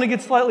punishment is going to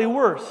get slightly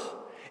worse.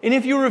 And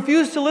if you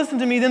refuse to listen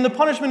to me, then the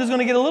punishment is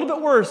going to get a little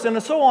bit worse,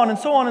 and so on and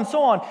so on and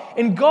so on.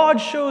 And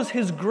God shows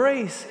His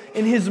grace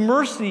and His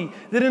mercy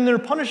that in their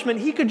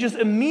punishment, He could just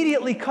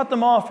immediately cut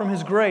them off from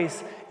His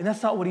grace. And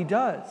that's not what He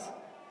does.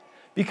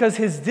 Because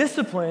His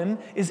discipline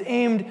is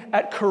aimed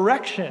at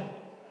correction,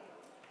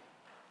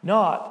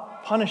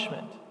 not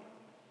punishment.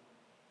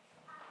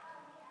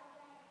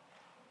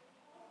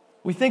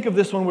 We think of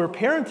this when we're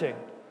parenting.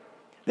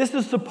 This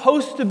is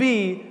supposed to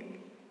be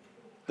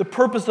the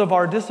purpose of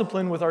our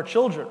discipline with our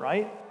children,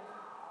 right?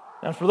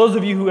 And for those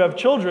of you who have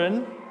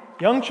children,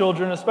 young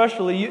children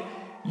especially,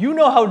 you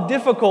know how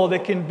difficult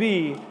it can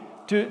be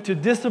to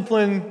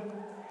discipline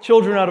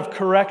children out of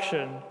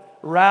correction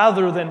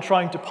rather than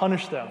trying to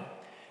punish them.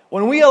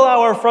 When we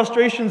allow our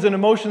frustrations and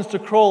emotions to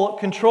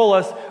control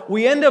us,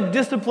 we end up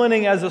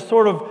disciplining as a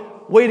sort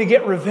of way to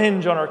get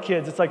revenge on our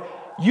kids. It's like,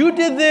 you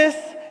did this,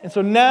 and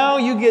so now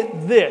you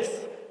get this.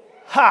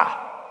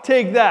 Ha!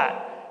 Take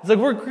that. It's like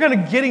we're kind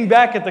of getting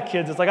back at the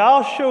kids. It's like,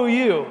 I'll show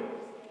you.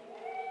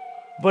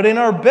 But in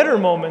our better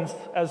moments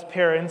as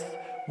parents,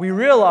 we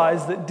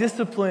realize that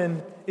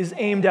discipline is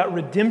aimed at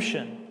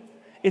redemption.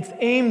 It's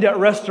aimed at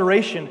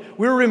restoration.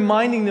 We're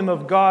reminding them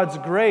of God's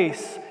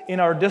grace in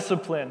our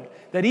discipline,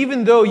 that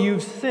even though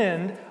you've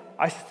sinned,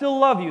 I still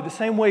love you the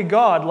same way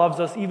God loves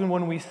us even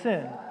when we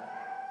sin.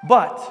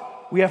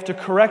 But we have to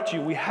correct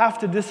you. We have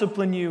to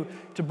discipline you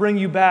to bring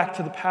you back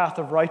to the path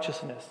of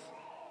righteousness.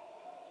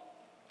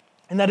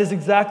 And that is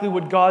exactly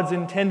what God's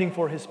intending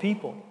for His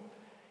people.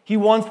 He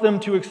wants them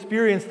to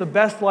experience the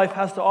best life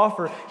has to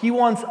offer. He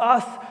wants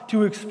us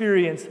to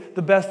experience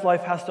the best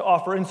life has to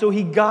offer. And so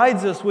He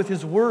guides us with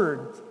His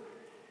words.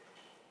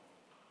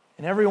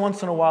 And every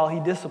once in a while He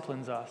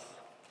disciplines us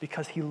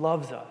because He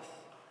loves us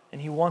and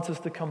He wants us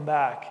to come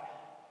back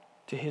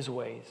to His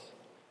ways.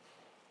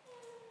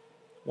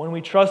 When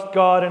we trust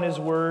God and His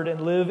word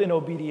and live in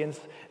obedience,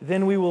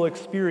 then we will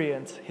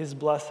experience His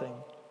blessing.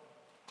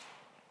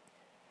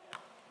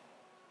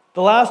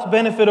 The last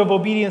benefit of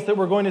obedience that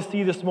we're going to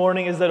see this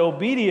morning is that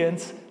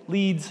obedience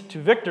leads to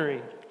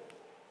victory.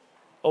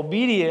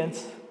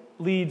 Obedience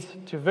leads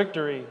to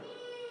victory.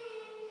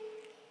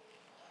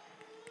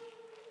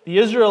 The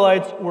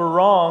Israelites were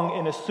wrong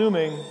in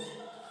assuming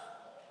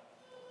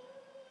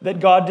that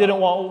God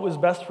didn't want what was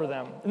best for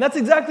them. And that's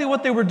exactly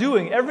what they were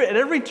doing. At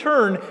every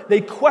turn,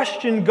 they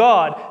questioned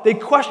God. They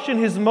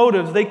questioned His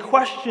motives. They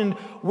questioned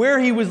where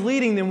He was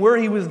leading them, where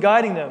He was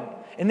guiding them.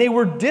 And they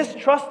were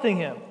distrusting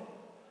Him.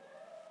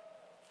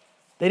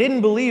 They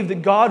didn't believe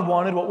that God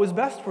wanted what was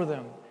best for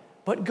them.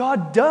 But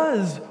God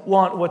does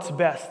want what's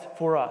best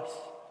for us.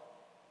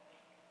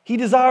 He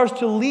desires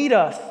to lead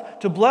us,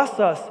 to bless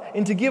us,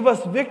 and to give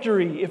us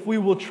victory if we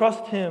will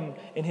trust Him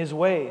in His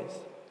ways.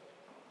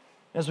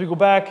 As we go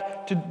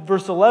back to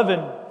verse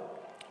 11,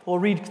 we'll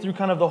read through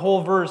kind of the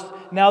whole verse.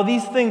 Now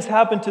these things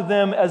happened to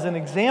them as an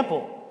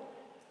example,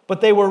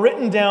 but they were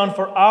written down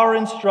for our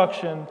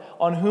instruction,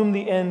 on whom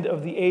the end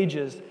of the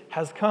ages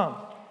has come.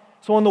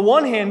 So on the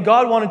one hand,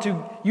 God wanted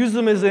to use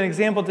them as an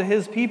example to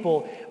His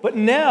people, but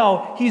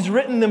now He's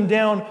written them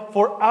down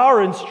for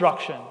our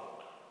instruction.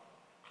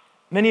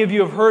 Many of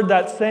you have heard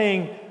that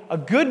saying, a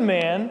good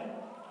man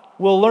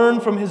will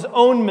learn from his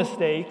own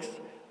mistakes,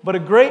 but a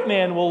great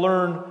man will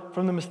learn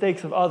from the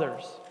mistakes of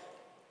others.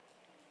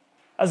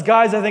 As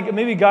guys, I think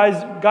maybe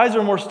guys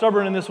are more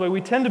stubborn in this way.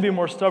 We tend to be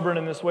more stubborn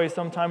in this way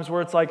sometimes,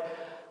 where it's like,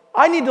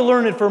 I need to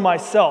learn it for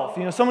myself.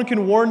 You know, someone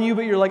can warn you,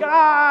 but you're like,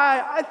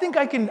 I think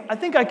I can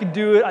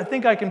do it. I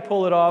think I can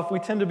pull it off. We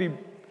tend to be.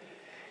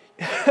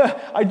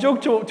 I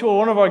joke to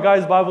one of our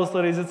guys' Bible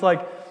studies. It's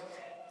like,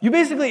 you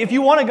basically, if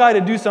you want a guy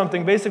to do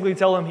something, basically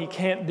tell him he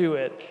can't do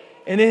it,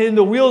 and then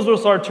the wheels will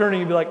start turning.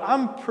 You'll be like,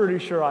 I'm pretty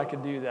sure I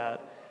could do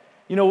that.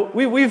 You know,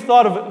 we've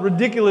thought of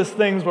ridiculous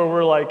things where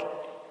we're like,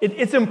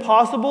 it's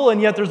impossible,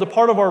 and yet there's a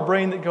part of our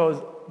brain that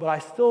goes, but I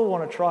still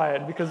want to try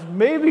it because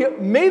maybe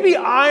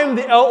I'm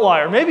the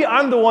outlier. Maybe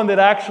I'm the one that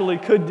actually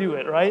could do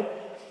it, right?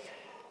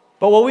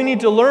 But what we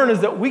need to learn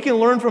is that we can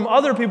learn from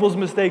other people's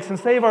mistakes and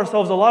save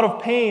ourselves a lot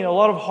of pain, a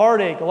lot of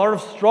heartache, a lot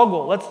of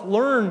struggle. Let's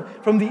learn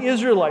from the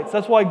Israelites.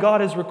 That's why God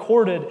has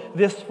recorded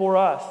this for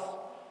us.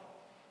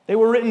 They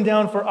were written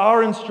down for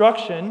our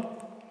instruction,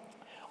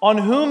 on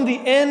whom the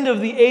end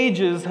of the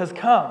ages has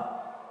come.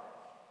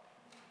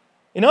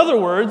 In other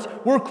words,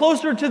 we're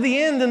closer to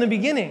the end than the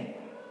beginning.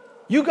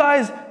 You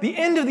guys, the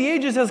end of the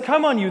ages has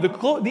come on you.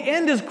 The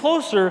end is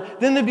closer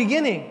than the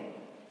beginning.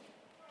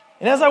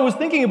 And as I was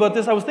thinking about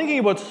this, I was thinking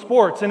about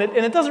sports. And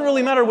it doesn't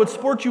really matter what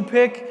sport you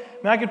pick.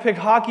 I mean, I could pick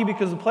hockey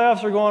because the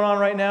playoffs are going on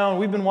right now, and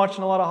we've been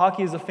watching a lot of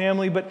hockey as a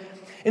family. But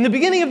in the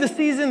beginning of the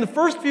season, the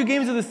first few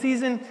games of the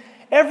season,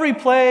 every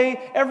play,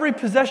 every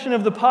possession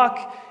of the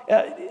puck,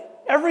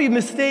 every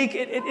mistake,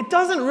 it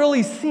doesn't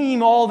really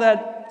seem all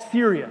that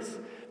serious.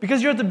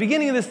 Because you're at the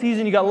beginning of the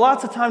season, you got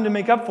lots of time to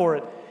make up for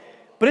it.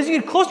 But as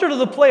you get closer to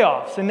the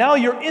playoffs, and now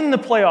you're in the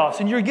playoffs,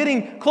 and you're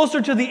getting closer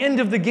to the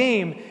end of the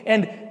game,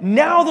 and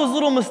now those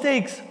little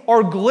mistakes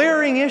are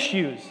glaring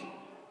issues.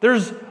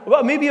 There's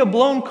maybe a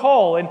blown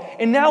call,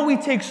 and now we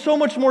take so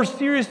much more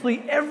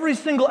seriously every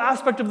single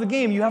aspect of the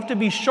game. You have to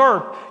be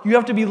sharp. You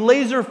have to be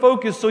laser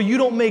focused so you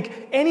don't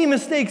make any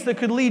mistakes that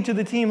could lead to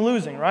the team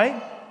losing,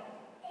 right?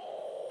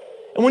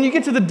 And when you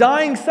get to the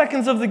dying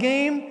seconds of the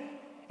game,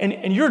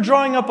 and you're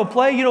drawing up a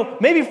play, you know,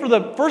 maybe for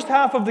the first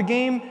half of the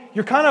game,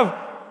 you're kind of,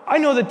 I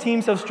know that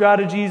teams have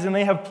strategies and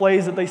they have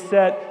plays that they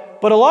set,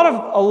 but a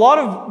lot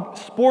of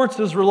sports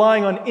is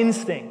relying on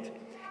instinct.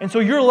 And so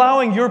you're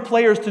allowing your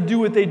players to do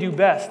what they do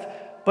best.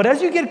 But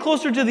as you get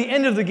closer to the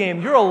end of the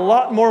game, you're a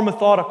lot more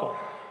methodical.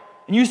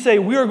 And you say,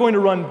 we are going to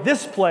run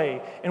this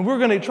play, and we're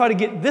going to try to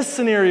get this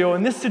scenario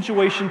and this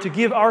situation to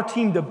give our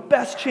team the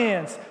best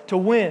chance to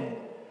win.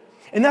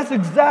 And that's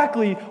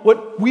exactly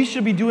what we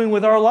should be doing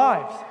with our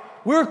lives.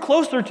 We're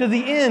closer to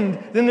the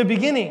end than the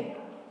beginning.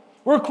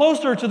 We're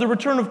closer to the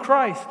return of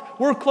Christ.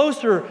 We're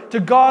closer to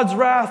God's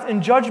wrath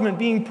and judgment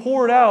being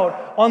poured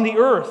out on the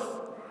earth.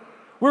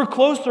 We're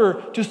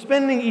closer to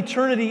spending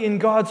eternity in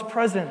God's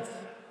presence.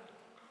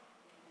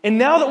 And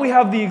now that we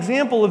have the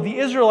example of the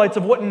Israelites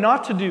of what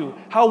not to do,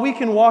 how we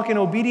can walk in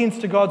obedience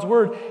to God's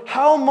word,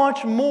 how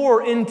much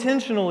more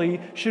intentionally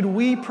should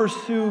we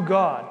pursue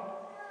God?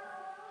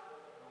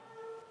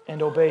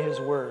 and obey his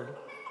word.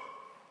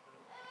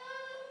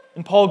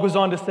 And Paul goes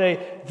on to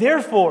say,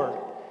 therefore,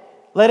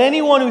 let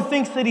anyone who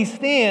thinks that he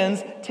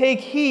stands take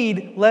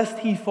heed lest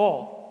he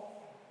fall.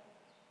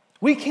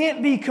 We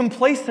can't be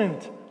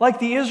complacent like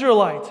the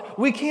Israelites.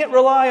 We can't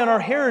rely on our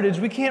heritage.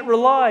 We can't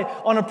rely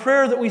on a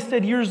prayer that we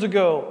said years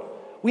ago.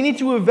 We need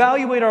to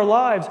evaluate our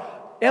lives.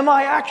 Am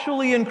I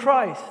actually in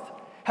Christ?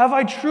 Have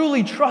I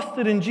truly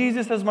trusted in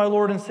Jesus as my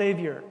Lord and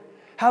Savior?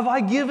 Have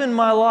I given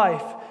my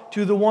life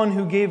to the one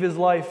who gave his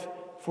life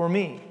for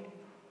me?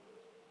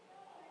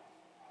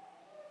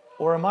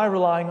 Or am I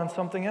relying on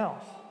something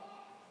else?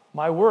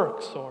 My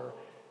works or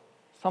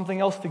something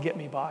else to get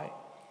me by?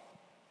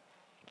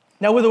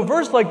 Now, with a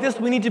verse like this,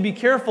 we need to be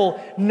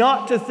careful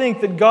not to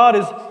think that God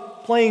is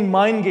playing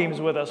mind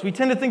games with us. We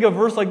tend to think of a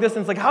verse like this,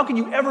 and it's like, how can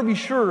you ever be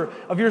sure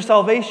of your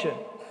salvation?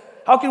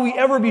 How can we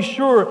ever be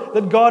sure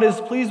that God is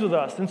pleased with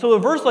us? And so a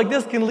verse like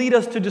this can lead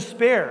us to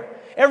despair.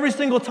 Every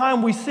single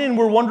time we sin,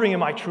 we're wondering,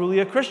 am I truly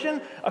a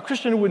Christian? A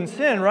Christian who wouldn't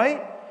sin,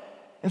 right?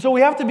 And so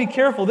we have to be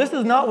careful. This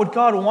is not what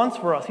God wants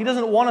for us. He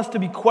doesn't want us to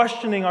be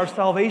questioning our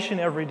salvation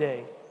every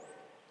day.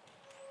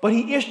 But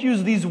he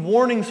issues these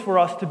warnings for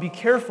us to be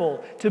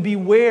careful, to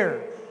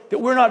beware, that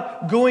we're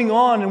not going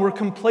on and we're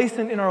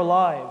complacent in our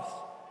lives.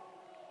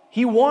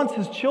 He wants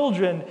his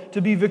children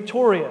to be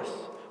victorious,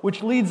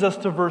 which leads us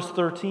to verse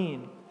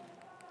 13.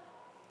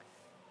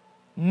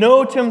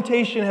 No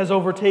temptation has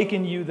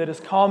overtaken you that is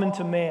common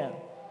to man.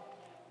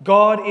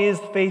 God is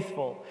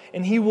faithful,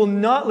 and he will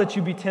not let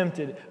you be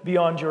tempted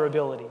beyond your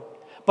ability.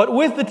 But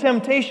with the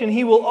temptation,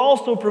 he will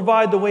also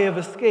provide the way of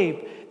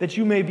escape that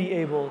you may be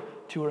able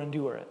to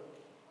endure it.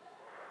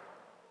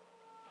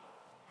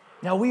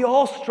 Now, we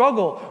all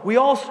struggle. We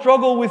all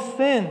struggle with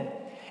sin.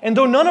 And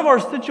though none of our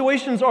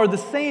situations are the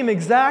same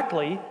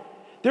exactly,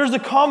 there's a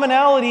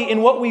commonality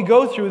in what we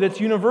go through that's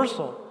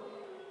universal.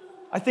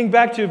 I think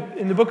back to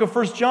in the book of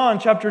 1 John,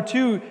 chapter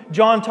 2,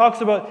 John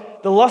talks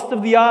about the lust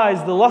of the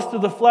eyes, the lust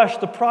of the flesh,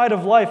 the pride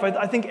of life.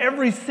 I think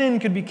every sin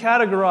could be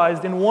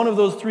categorized in one of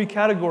those three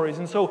categories.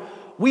 And so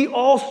we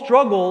all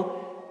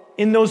struggle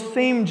in those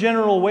same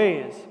general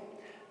ways.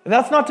 And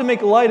that's not to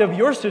make light of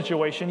your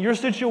situation. Your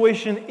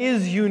situation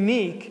is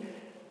unique.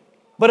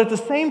 But at the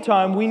same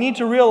time, we need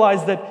to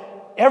realize that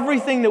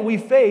everything that we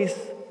face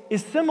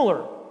is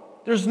similar.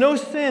 There's no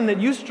sin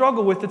that you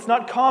struggle with that's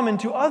not common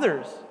to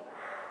others.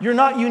 You're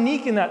not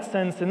unique in that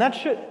sense, and that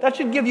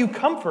should give you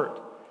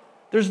comfort.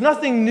 There's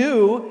nothing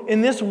new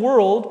in this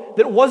world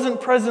that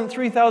wasn't present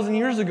 3,000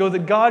 years ago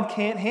that God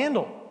can't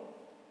handle.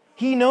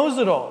 He knows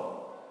it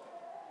all.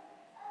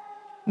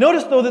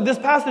 Notice, though, that this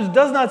passage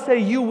does not say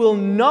you will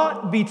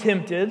not be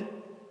tempted.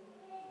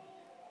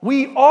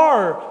 We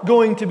are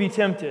going to be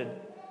tempted,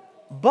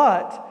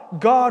 but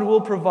God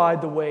will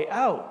provide the way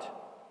out.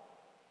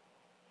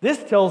 This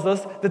tells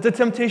us that the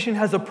temptation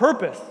has a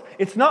purpose.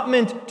 It's not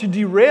meant to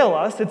derail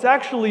us. It's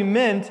actually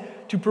meant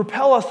to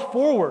propel us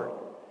forward.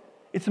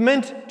 It's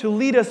meant to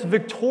lead us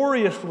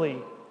victoriously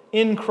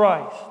in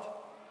Christ.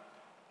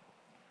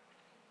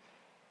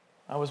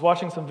 I was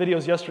watching some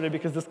videos yesterday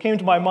because this came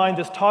to my mind,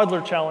 this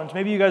toddler challenge.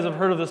 Maybe you guys have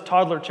heard of this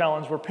toddler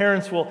challenge where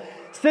parents will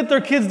sit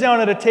their kids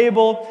down at a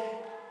table,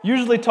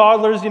 usually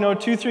toddlers,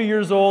 2, 3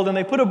 years old, and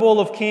they put a bowl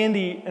of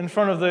candy in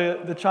front of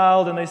the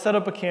child and they set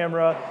up a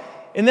camera.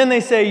 And then they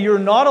say, you're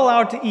not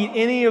allowed to eat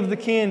any of the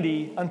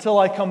candy until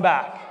I come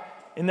back.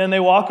 And then they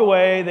walk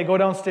away, they go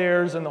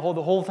downstairs, and the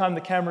whole time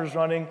the camera's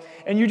running.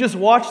 And you just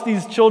watch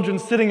these children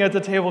sitting at the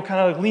table, kind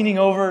of like leaning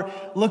over,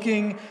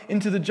 looking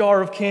into the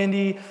jar of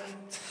candy,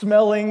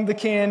 smelling the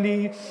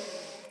candy.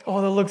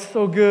 Oh, that looks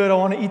so good. I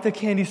want to eat the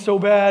candy so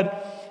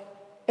bad.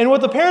 And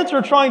what the parents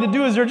are trying to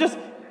do is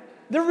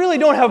they really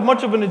don't have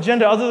much of an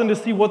agenda other than to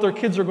see what their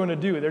kids are going to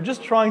do. They're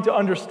just trying to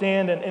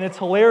understand, and it's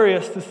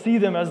hilarious to see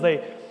them as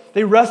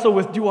they wrestle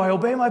with, do I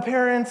obey my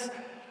parents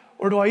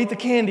or do I eat the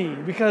candy?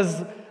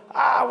 Because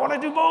I want to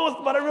do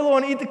both, but I really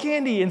want to eat the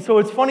candy. And so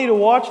it's funny to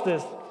watch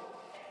this.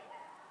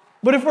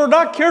 But if we're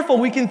not careful,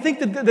 we can think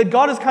that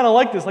God is kind of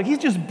like this. Like he's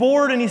just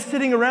bored and he's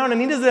sitting around and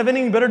he doesn't have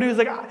anything better to do. He's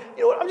like,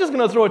 you know what, I'm just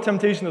going to throw a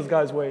temptation this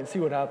guy's way and see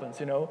what happens,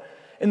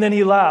 And then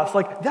he laughs.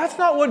 Like, that's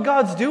not what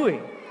God's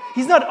doing.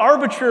 He's not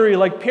arbitrary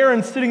like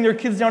parents sitting their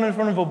kids down in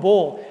front of a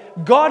bowl.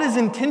 God is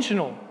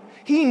intentional.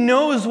 He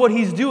knows what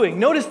he's doing.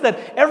 Notice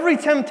that every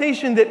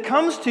temptation that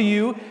comes to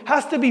you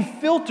has to be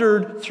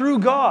filtered through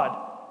God.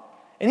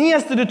 And he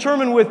has to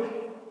determine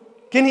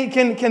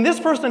can this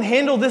person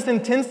handle this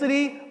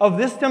intensity of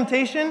this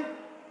temptation?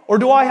 Or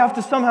do I have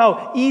to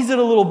somehow ease it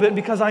a little bit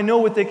because I know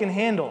what they can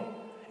handle?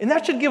 And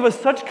that should give us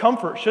such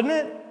comfort, shouldn't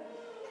it?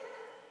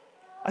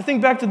 I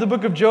think back to the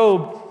book of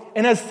Job,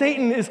 and as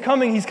Satan is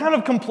coming, he's kind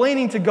of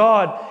complaining to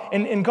God.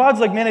 And God's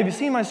like, man, have you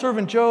seen my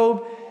servant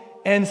Job?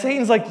 And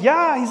Satan's like,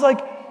 yeah. He's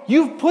like,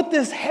 you've put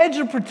this hedge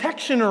of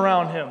protection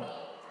around him.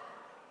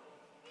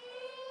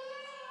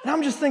 And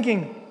I'm just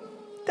thinking,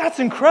 that's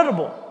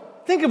incredible.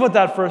 Think about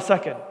that for a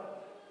second.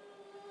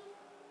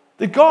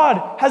 That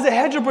God has a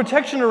hedge of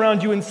protection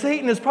around you, and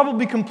Satan is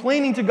probably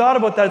complaining to God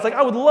about that. It's like,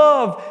 I would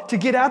love to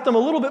get at them a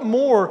little bit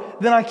more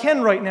than I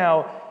can right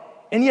now,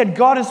 and yet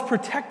God is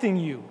protecting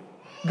you.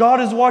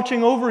 God is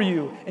watching over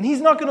you, and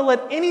He's not going to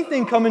let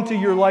anything come into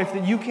your life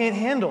that you can't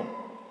handle.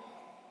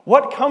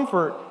 What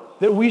comfort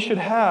that we should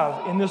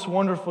have in this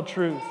wonderful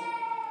truth.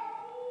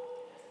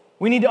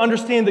 We need to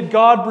understand that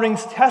God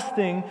brings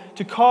testing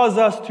to cause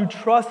us to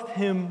trust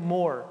Him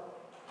more,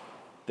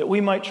 that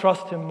we might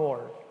trust Him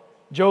more.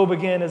 Job,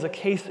 again, is a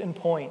case in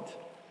point.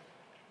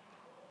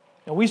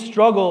 Now, we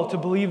struggle to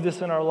believe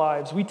this in our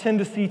lives. We tend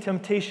to see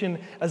temptation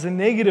as a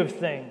negative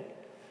thing.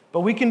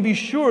 But we can be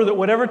sure that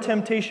whatever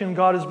temptation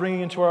God is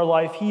bringing into our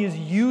life, He is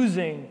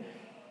using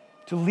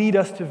to lead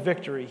us to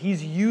victory.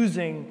 He's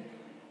using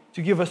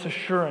to give us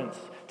assurance,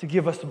 to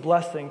give us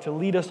blessing, to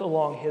lead us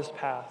along His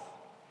path.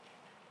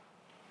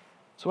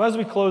 So as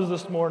we close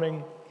this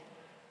morning,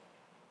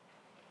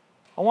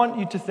 I want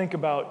you to think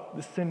about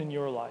the sin in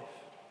your life.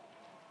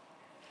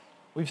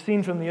 We've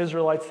seen from the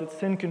Israelites that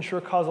sin can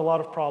sure cause a lot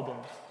of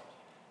problems.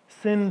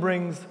 Sin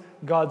brings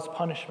God's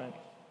punishment.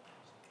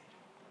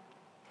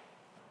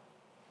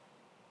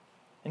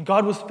 And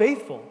God was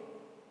faithful.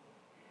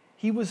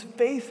 He was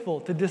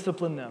faithful to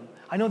discipline them.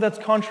 I know that's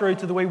contrary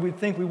to the way we'd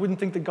think. We wouldn't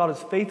think that God is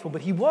faithful,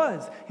 but He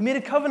was. He made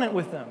a covenant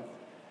with them.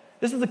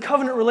 This is a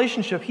covenant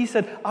relationship. He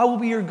said, I will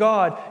be your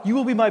God, you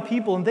will be my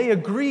people, and they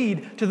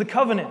agreed to the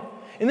covenant.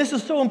 And this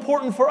is so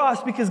important for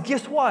us because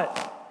guess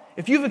what?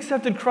 If you've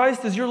accepted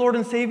Christ as your Lord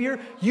and Savior,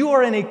 you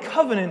are in a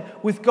covenant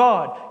with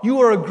God. You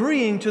are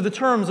agreeing to the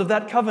terms of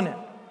that covenant.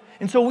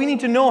 And so we need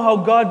to know how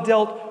God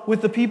dealt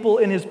with the people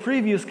in His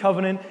previous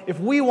covenant if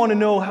we want to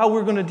know how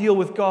we're going to deal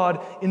with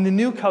God in the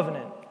new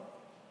covenant.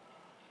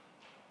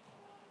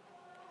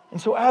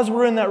 And so as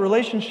we're in that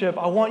relationship,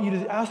 I want you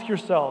to ask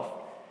yourself,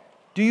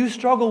 do you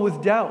struggle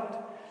with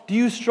doubt? Do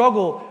you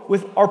struggle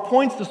with our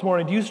points this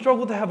morning? Do you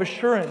struggle to have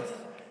assurance?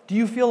 Do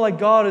you feel like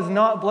God is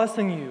not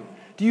blessing you?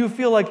 Do you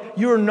feel like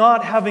you're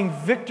not having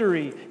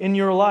victory in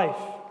your life?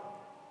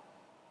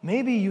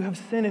 Maybe you have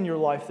sin in your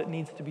life that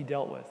needs to be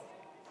dealt with.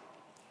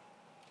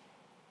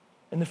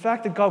 And the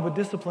fact that God would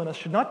discipline us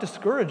should not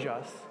discourage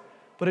us,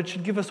 but it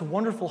should give us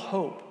wonderful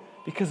hope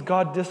because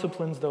God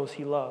disciplines those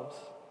He loves.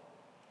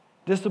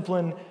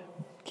 Discipline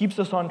keeps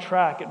us on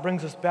track. It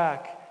brings us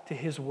back to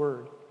His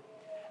Word.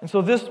 And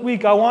so this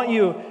week, I want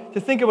you to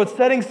think about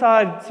setting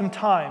aside some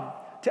time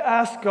to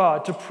ask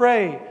God, to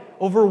pray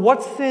over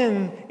what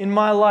sin in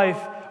my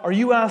life are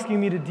you asking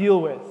me to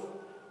deal with?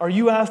 Are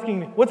you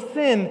asking me, what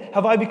sin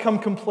have I become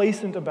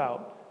complacent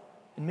about?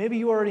 And maybe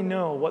you already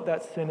know what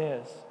that sin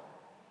is.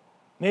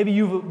 Maybe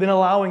you've been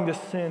allowing this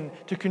sin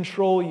to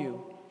control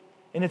you,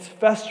 and it's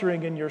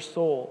festering in your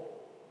soul.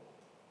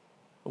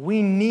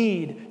 We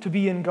need to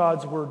be in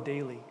God's Word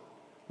daily.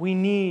 We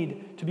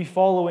need to be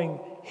following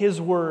His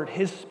Word,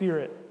 His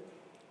Spirit,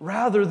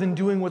 rather than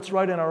doing what's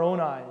right in our own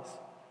eyes.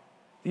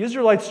 The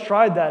Israelites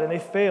tried that and they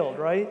failed,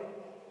 right?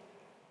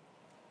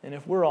 And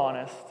if we're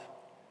honest,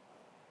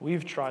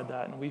 we've tried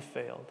that and we've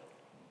failed.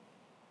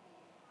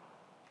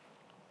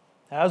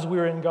 As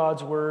we're in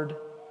God's Word,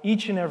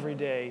 each and every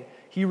day,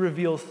 He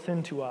reveals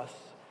sin to us.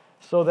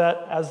 So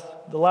that, as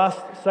the last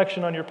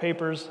section on your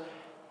papers,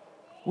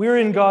 we're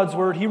in God's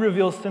Word, He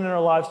reveals sin in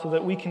our lives so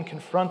that we can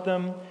confront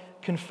them,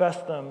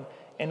 confess them,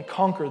 and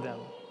conquer them.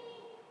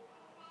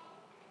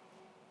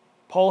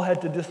 Paul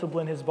had to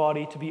discipline his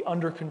body to be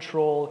under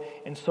control,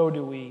 and so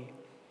do we.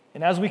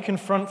 And as we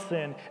confront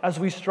sin, as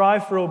we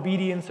strive for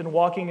obedience and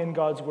walking in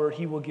God's Word,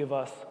 He will give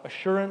us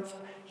assurance,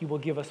 He will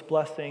give us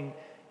blessing,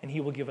 and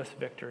He will give us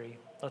victory.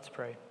 Let's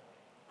pray.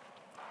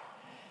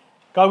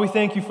 God, we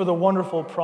thank You for the wonderful promise